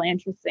 which is really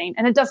interesting.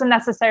 And it doesn't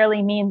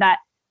necessarily mean that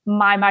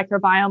my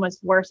microbiome is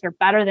worse or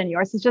better than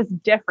yours. It's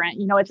just different.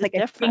 It's like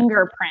different. A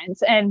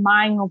fingerprint, and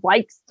mine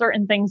likes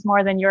certain things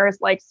more than yours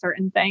likes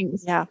certain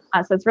things. Yeah.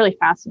 So it's really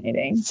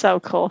fascinating. So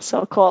cool.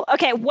 So cool.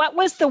 Okay. What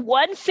was the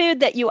one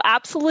food that you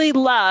absolutely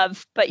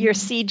love, but your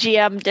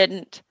CGM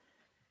didn't?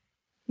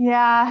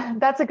 Yeah,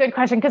 that's a good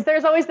question. Because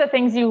there's always the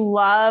things you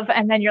love,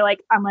 and then you're like,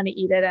 I'm going to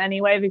eat it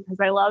anyway because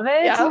I love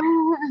it. Yeah.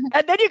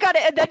 And then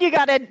you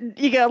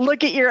gotta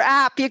look at your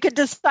app. You could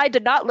decide to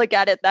not look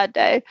at it that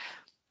day.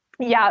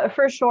 Yeah,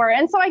 for sure.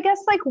 And so I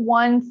guess like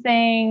one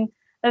thing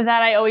that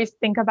I always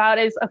think about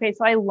is, okay,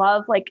 so I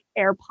love like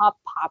air pop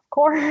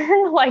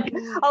popcorn. Like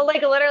I'll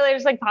like literally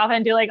just like pop it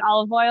and do like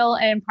olive oil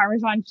and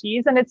Parmesan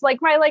cheese. And it's like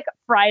my like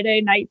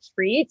Friday night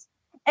treat.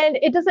 And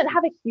it doesn't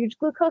have a huge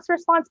glucose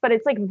response, but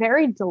it's like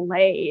very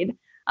delayed.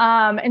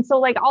 And so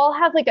like I'll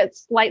have like a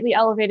slightly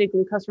elevated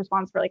glucose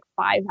response for like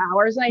 5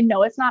 hours. And I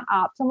know it's not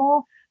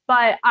optimal,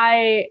 but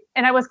I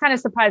was kind of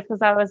surprised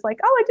because I was like,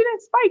 oh, it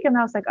didn't spike. And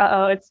I was like,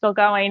 uh-oh, it's still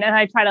going. And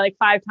I try to like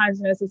 5 times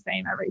and it's the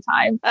same every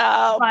time.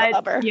 Oh,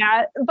 but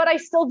yeah, but I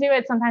still do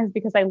it sometimes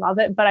because I love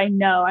it. But I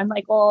know I'm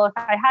like, well, if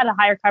I had a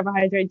higher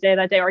carbohydrate day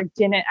that day or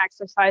didn't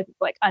exercise, it's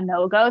like a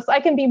no-go. So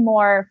I can be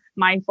more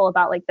mindful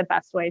about like the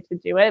best way to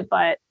do it.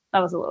 But that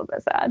was a little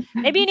bit sad.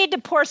 Maybe you need to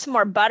pour some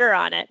more butter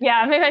on it.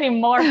 Yeah, maybe I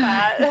need more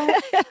fat.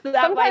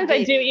 Sometimes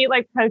I do eat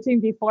like protein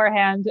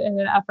beforehand in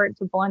an effort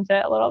to blunt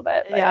it a little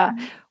bit. Yeah.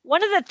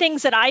 One of the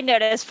things that I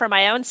noticed for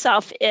my own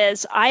self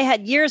is I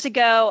had years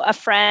ago, a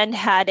friend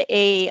had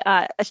she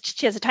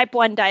has a type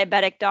 1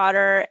 diabetic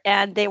daughter,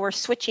 and they were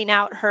switching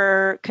out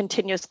her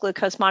continuous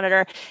glucose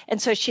monitor.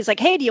 And so she's like,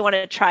 hey, do you want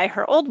to try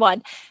her old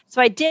one?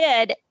 So I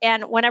did.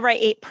 And whenever I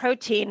ate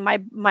protein,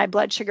 my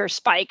blood sugar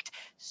spiked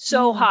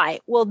so high.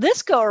 Well,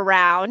 this go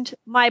around,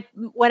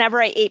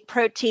 whenever I ate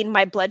protein,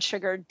 my blood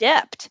sugar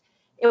dipped.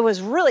 It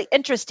was really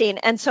interesting.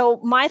 And so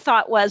my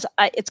thought was,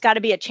 it's got to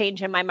be a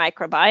change in my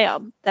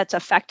microbiome that's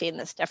affecting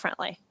this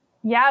differently.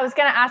 Yeah, I was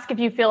going to ask if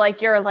you feel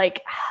like your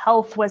like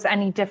health was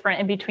any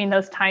different in between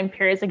those time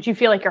periods. Like, do you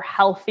feel like you're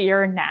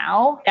healthier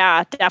now?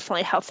 Yeah,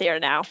 definitely healthier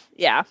now.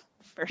 Yeah,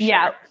 for sure.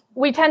 Yeah.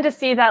 We tend to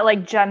see that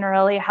like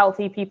generally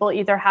healthy people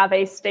either have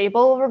a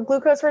stable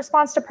glucose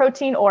response to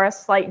protein or a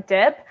slight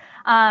dip.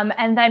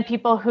 And then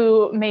people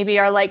who maybe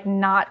are like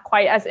not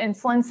quite as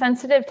insulin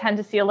sensitive tend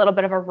to see a little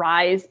bit of a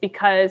rise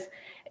because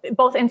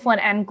both insulin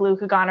and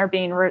glucagon are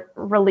being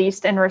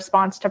released in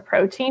response to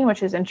protein,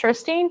 which is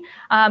interesting.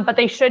 But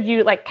they should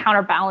like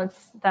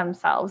counterbalance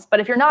themselves. But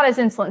if you're not as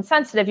insulin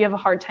sensitive, you have a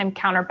hard time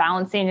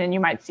counterbalancing and you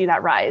might see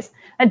that rise.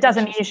 That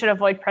doesn't mean you should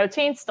avoid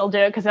protein. Still do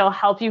it because it'll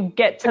help you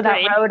get to that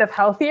road of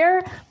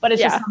healthier, but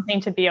it's just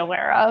something to be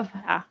aware of.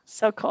 Yeah,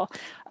 so cool.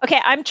 Okay,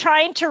 I'm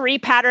trying to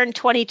repattern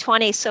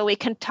 2020 so we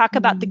can talk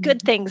about the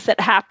good things that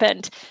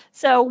happened.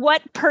 So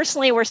what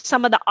personally were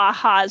some of the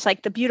ahas,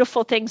 like the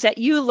beautiful things that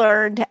you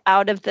learned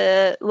out of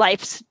the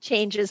life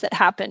changes that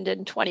happened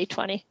in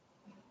 2020?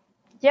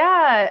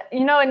 Yeah,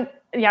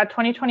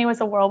 2020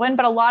 was a whirlwind,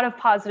 but a lot of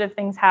positive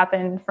things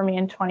happened for me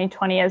in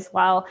 2020 as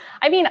well.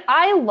 I mean,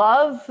 I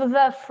love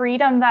the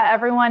freedom that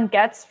everyone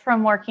gets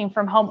from working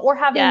from home or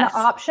having the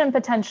option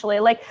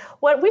potentially. Like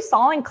what we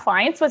saw in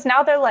clients was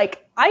now they're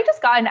like, I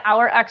just got an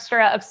hour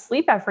extra of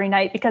sleep every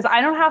night because I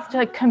don't have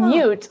to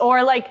commute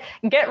or like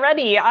get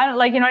ready. I don't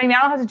like, you know what I mean?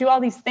 I don't have to do all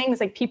these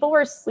things. Like people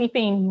were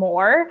sleeping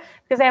more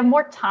because they have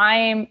more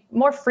time,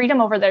 more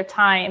freedom over their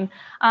time.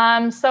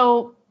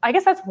 So I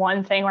guess that's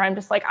one thing where I'm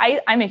just like,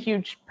 I'm a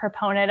huge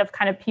proponent of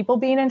kind of people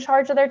being in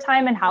charge of their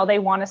time and how they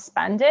want to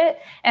spend it.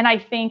 And I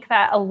think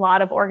that a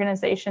lot of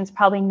organizations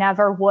probably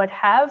never would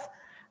have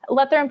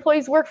let their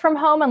employees work from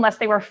home unless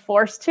they were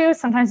forced to.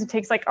 Sometimes it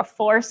takes like a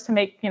force to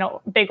make,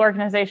 big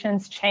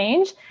organizations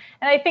change.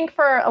 And I think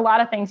for a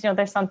lot of things,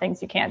 there's some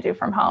things you can't do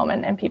from home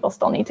and people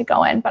still need to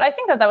go in. But I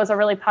think that was a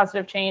really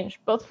positive change,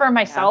 both for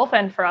myself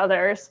and for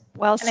others.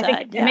 Well and said.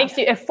 I think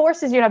it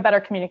forces you to have better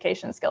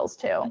communication skills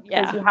too.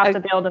 Because you have to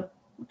be able to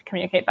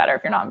communicate better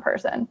if you're not in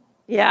person.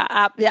 Yeah,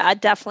 I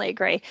definitely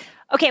agree.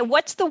 Okay,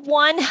 what's the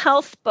one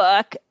health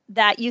book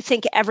that you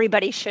think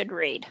everybody should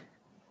read?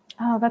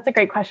 Oh, that's a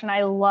great question.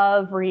 I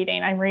love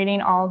reading. I'm reading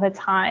all the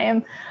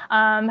time.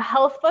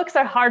 Health books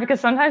are hard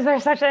because sometimes they're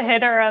such a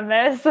hit or a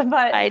miss.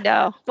 But I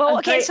know. Well,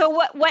 okay. So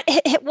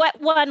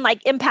what one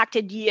like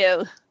impacted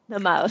you the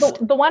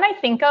most? The one I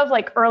think of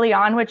like early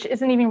on, which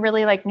isn't even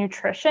really like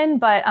nutrition,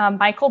 but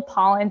Michael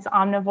Pollan's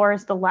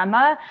Omnivore's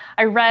Dilemma,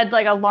 I read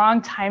like a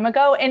long time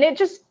ago, and it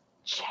just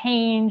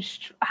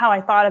changed how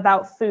I thought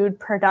about food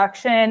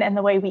production and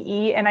the way we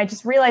eat. And I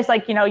just realized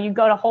like, you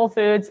go to Whole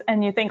Foods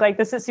and you think like,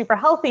 this is super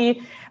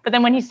healthy. But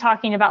then when he's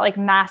talking about like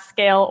mass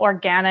scale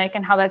organic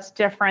and how that's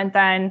different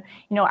than,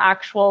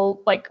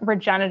 actual like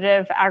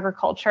regenerative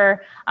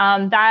agriculture,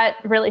 that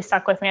really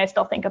stuck with me. I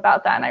still think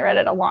about that. And I read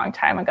it a long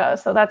time ago.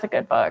 So that's a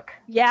good book.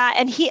 Yeah.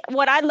 And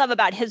what I love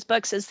about his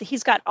books is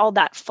he's got all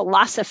that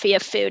philosophy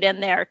of food in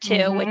there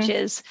too, which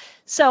is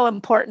so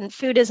important.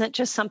 Food isn't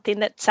just something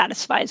that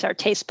satisfies our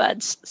taste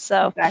buds.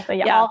 So exactly.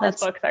 Yeah. All his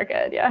books are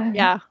good. Yeah.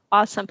 Yeah.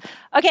 Awesome.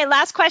 Okay.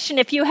 Last question.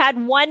 If you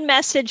had one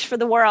message for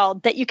the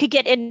world that you could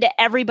get into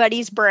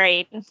everybody's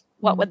brain,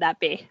 what would that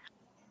be?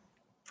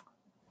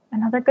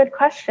 Another good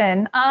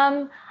question.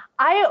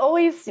 I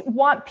always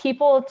want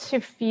people to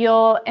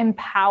feel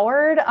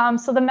empowered.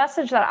 So the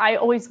message that I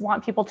always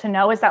want people to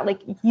know is that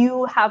like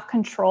you have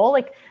control,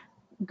 like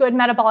good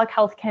metabolic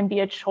health can be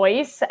a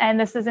choice. And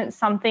this isn't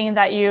something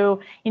that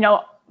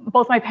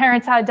both my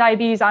parents had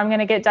diabetes, I'm going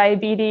to get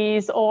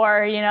diabetes,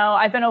 or,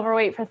 I've been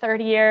overweight for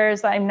 30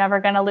 years, I'm never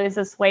going to lose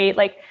this weight.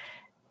 Like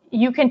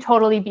you can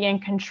totally be in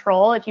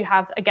control if you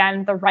have,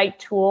 again, the right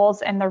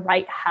tools and the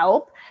right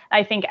help.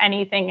 I think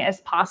anything is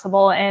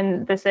possible.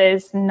 And this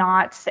is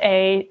not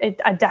a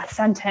death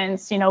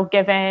sentence,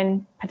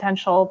 given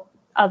potential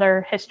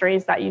other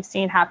histories that you've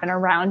seen happen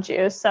around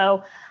you.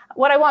 So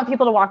what I want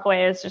people to walk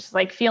away is just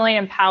like feeling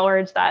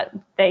empowered that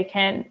they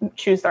can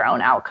choose their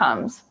own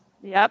outcomes.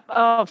 Yep.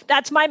 Oh,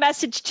 that's my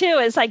message too,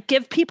 is like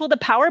give people the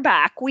power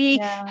back. We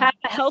have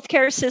a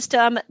healthcare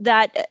system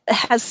that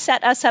has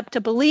set us up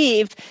to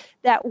believe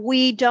that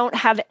we don't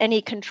have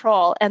any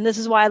control. And this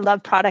is why I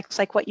love products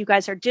like what you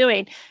guys are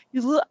doing.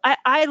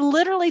 I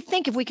literally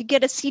think if we could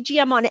get a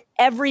CGM on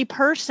every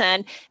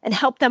person and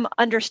help them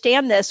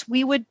understand this,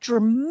 we would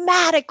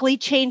dramatically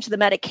change the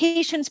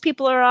medications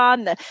people are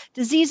on, the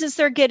diseases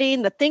they're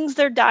getting, the things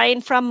they're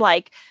dying from.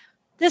 Like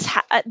this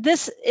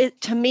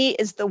to me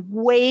is the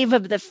wave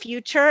of the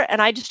future.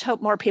 And I just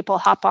hope more people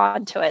hop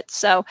onto it.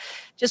 So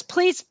just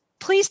please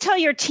tell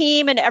your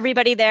team and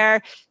everybody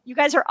there, you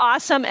guys are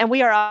awesome. And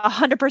we are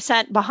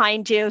 100%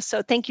 behind you.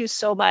 So thank you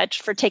so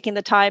much for taking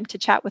the time to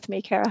chat with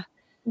me, Kara.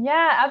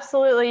 Yeah,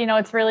 absolutely.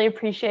 It's really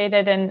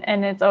appreciated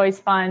and it's always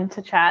fun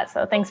to chat.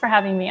 So thanks for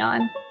having me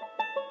on.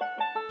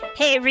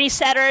 Hey,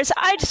 Resetters,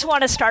 I just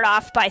want to start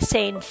off by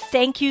saying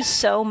thank you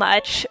so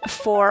much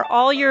for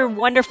all your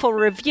wonderful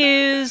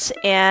reviews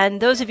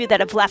and those of you that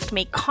have left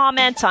me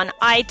comments on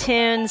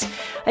iTunes.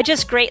 I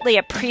just greatly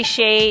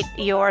appreciate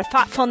your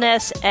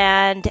thoughtfulness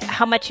and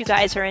how much you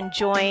guys are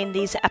enjoying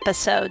these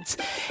episodes.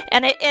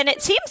 And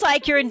it seems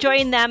like you're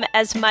enjoying them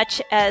as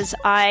much as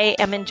I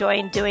am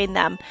enjoying doing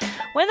them.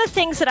 One of the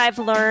things that I've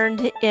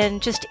learned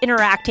in just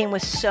interacting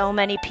with so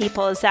many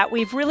people is that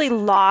we've really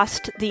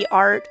lost the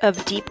art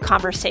of deep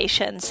conversation.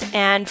 conversations.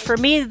 And for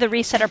me, the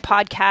Resetter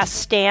podcast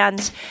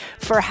stands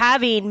for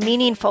having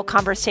meaningful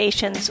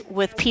conversations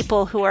with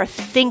people who are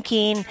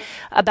thinking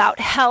about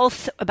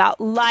health, about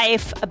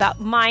life, about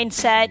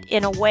mindset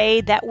in a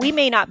way that we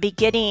may not be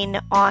getting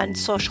on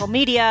social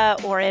media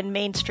or in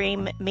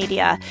mainstream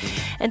media.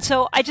 And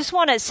so I just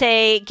want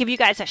to give you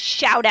guys a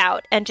shout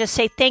out and just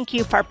say thank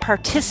you for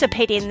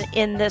participating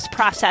in this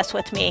process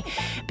with me.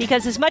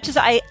 Because as much as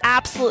I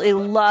absolutely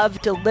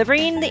love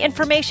delivering the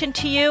information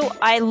to you,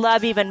 I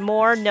love even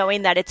more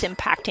knowing that it's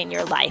impacting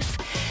your life.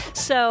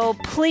 So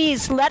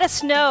please let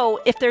us know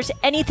if there's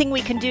anything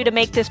we can do to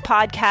make this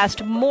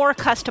podcast more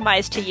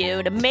customized to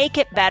you, to make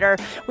it better.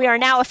 We are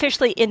now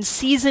officially in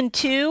season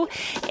 2,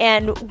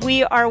 and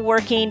we are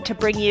working to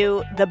bring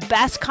you the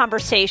best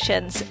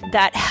conversations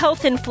that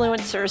health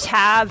influencers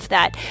have,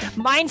 that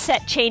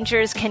mindset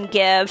changers can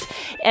give,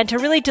 and to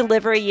really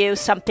deliver you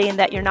something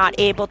that you're not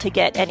able to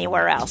get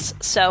anywhere else.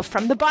 So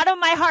from the bottom of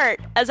my heart,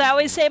 as I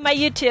always say in my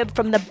YouTube,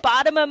 from the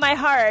bottom of my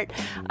heart,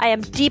 I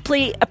am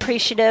deeply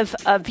appreciative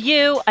of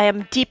you. I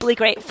am deeply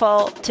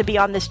grateful to be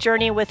on this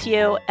journey with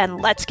you,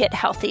 and let's get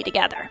healthy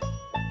together.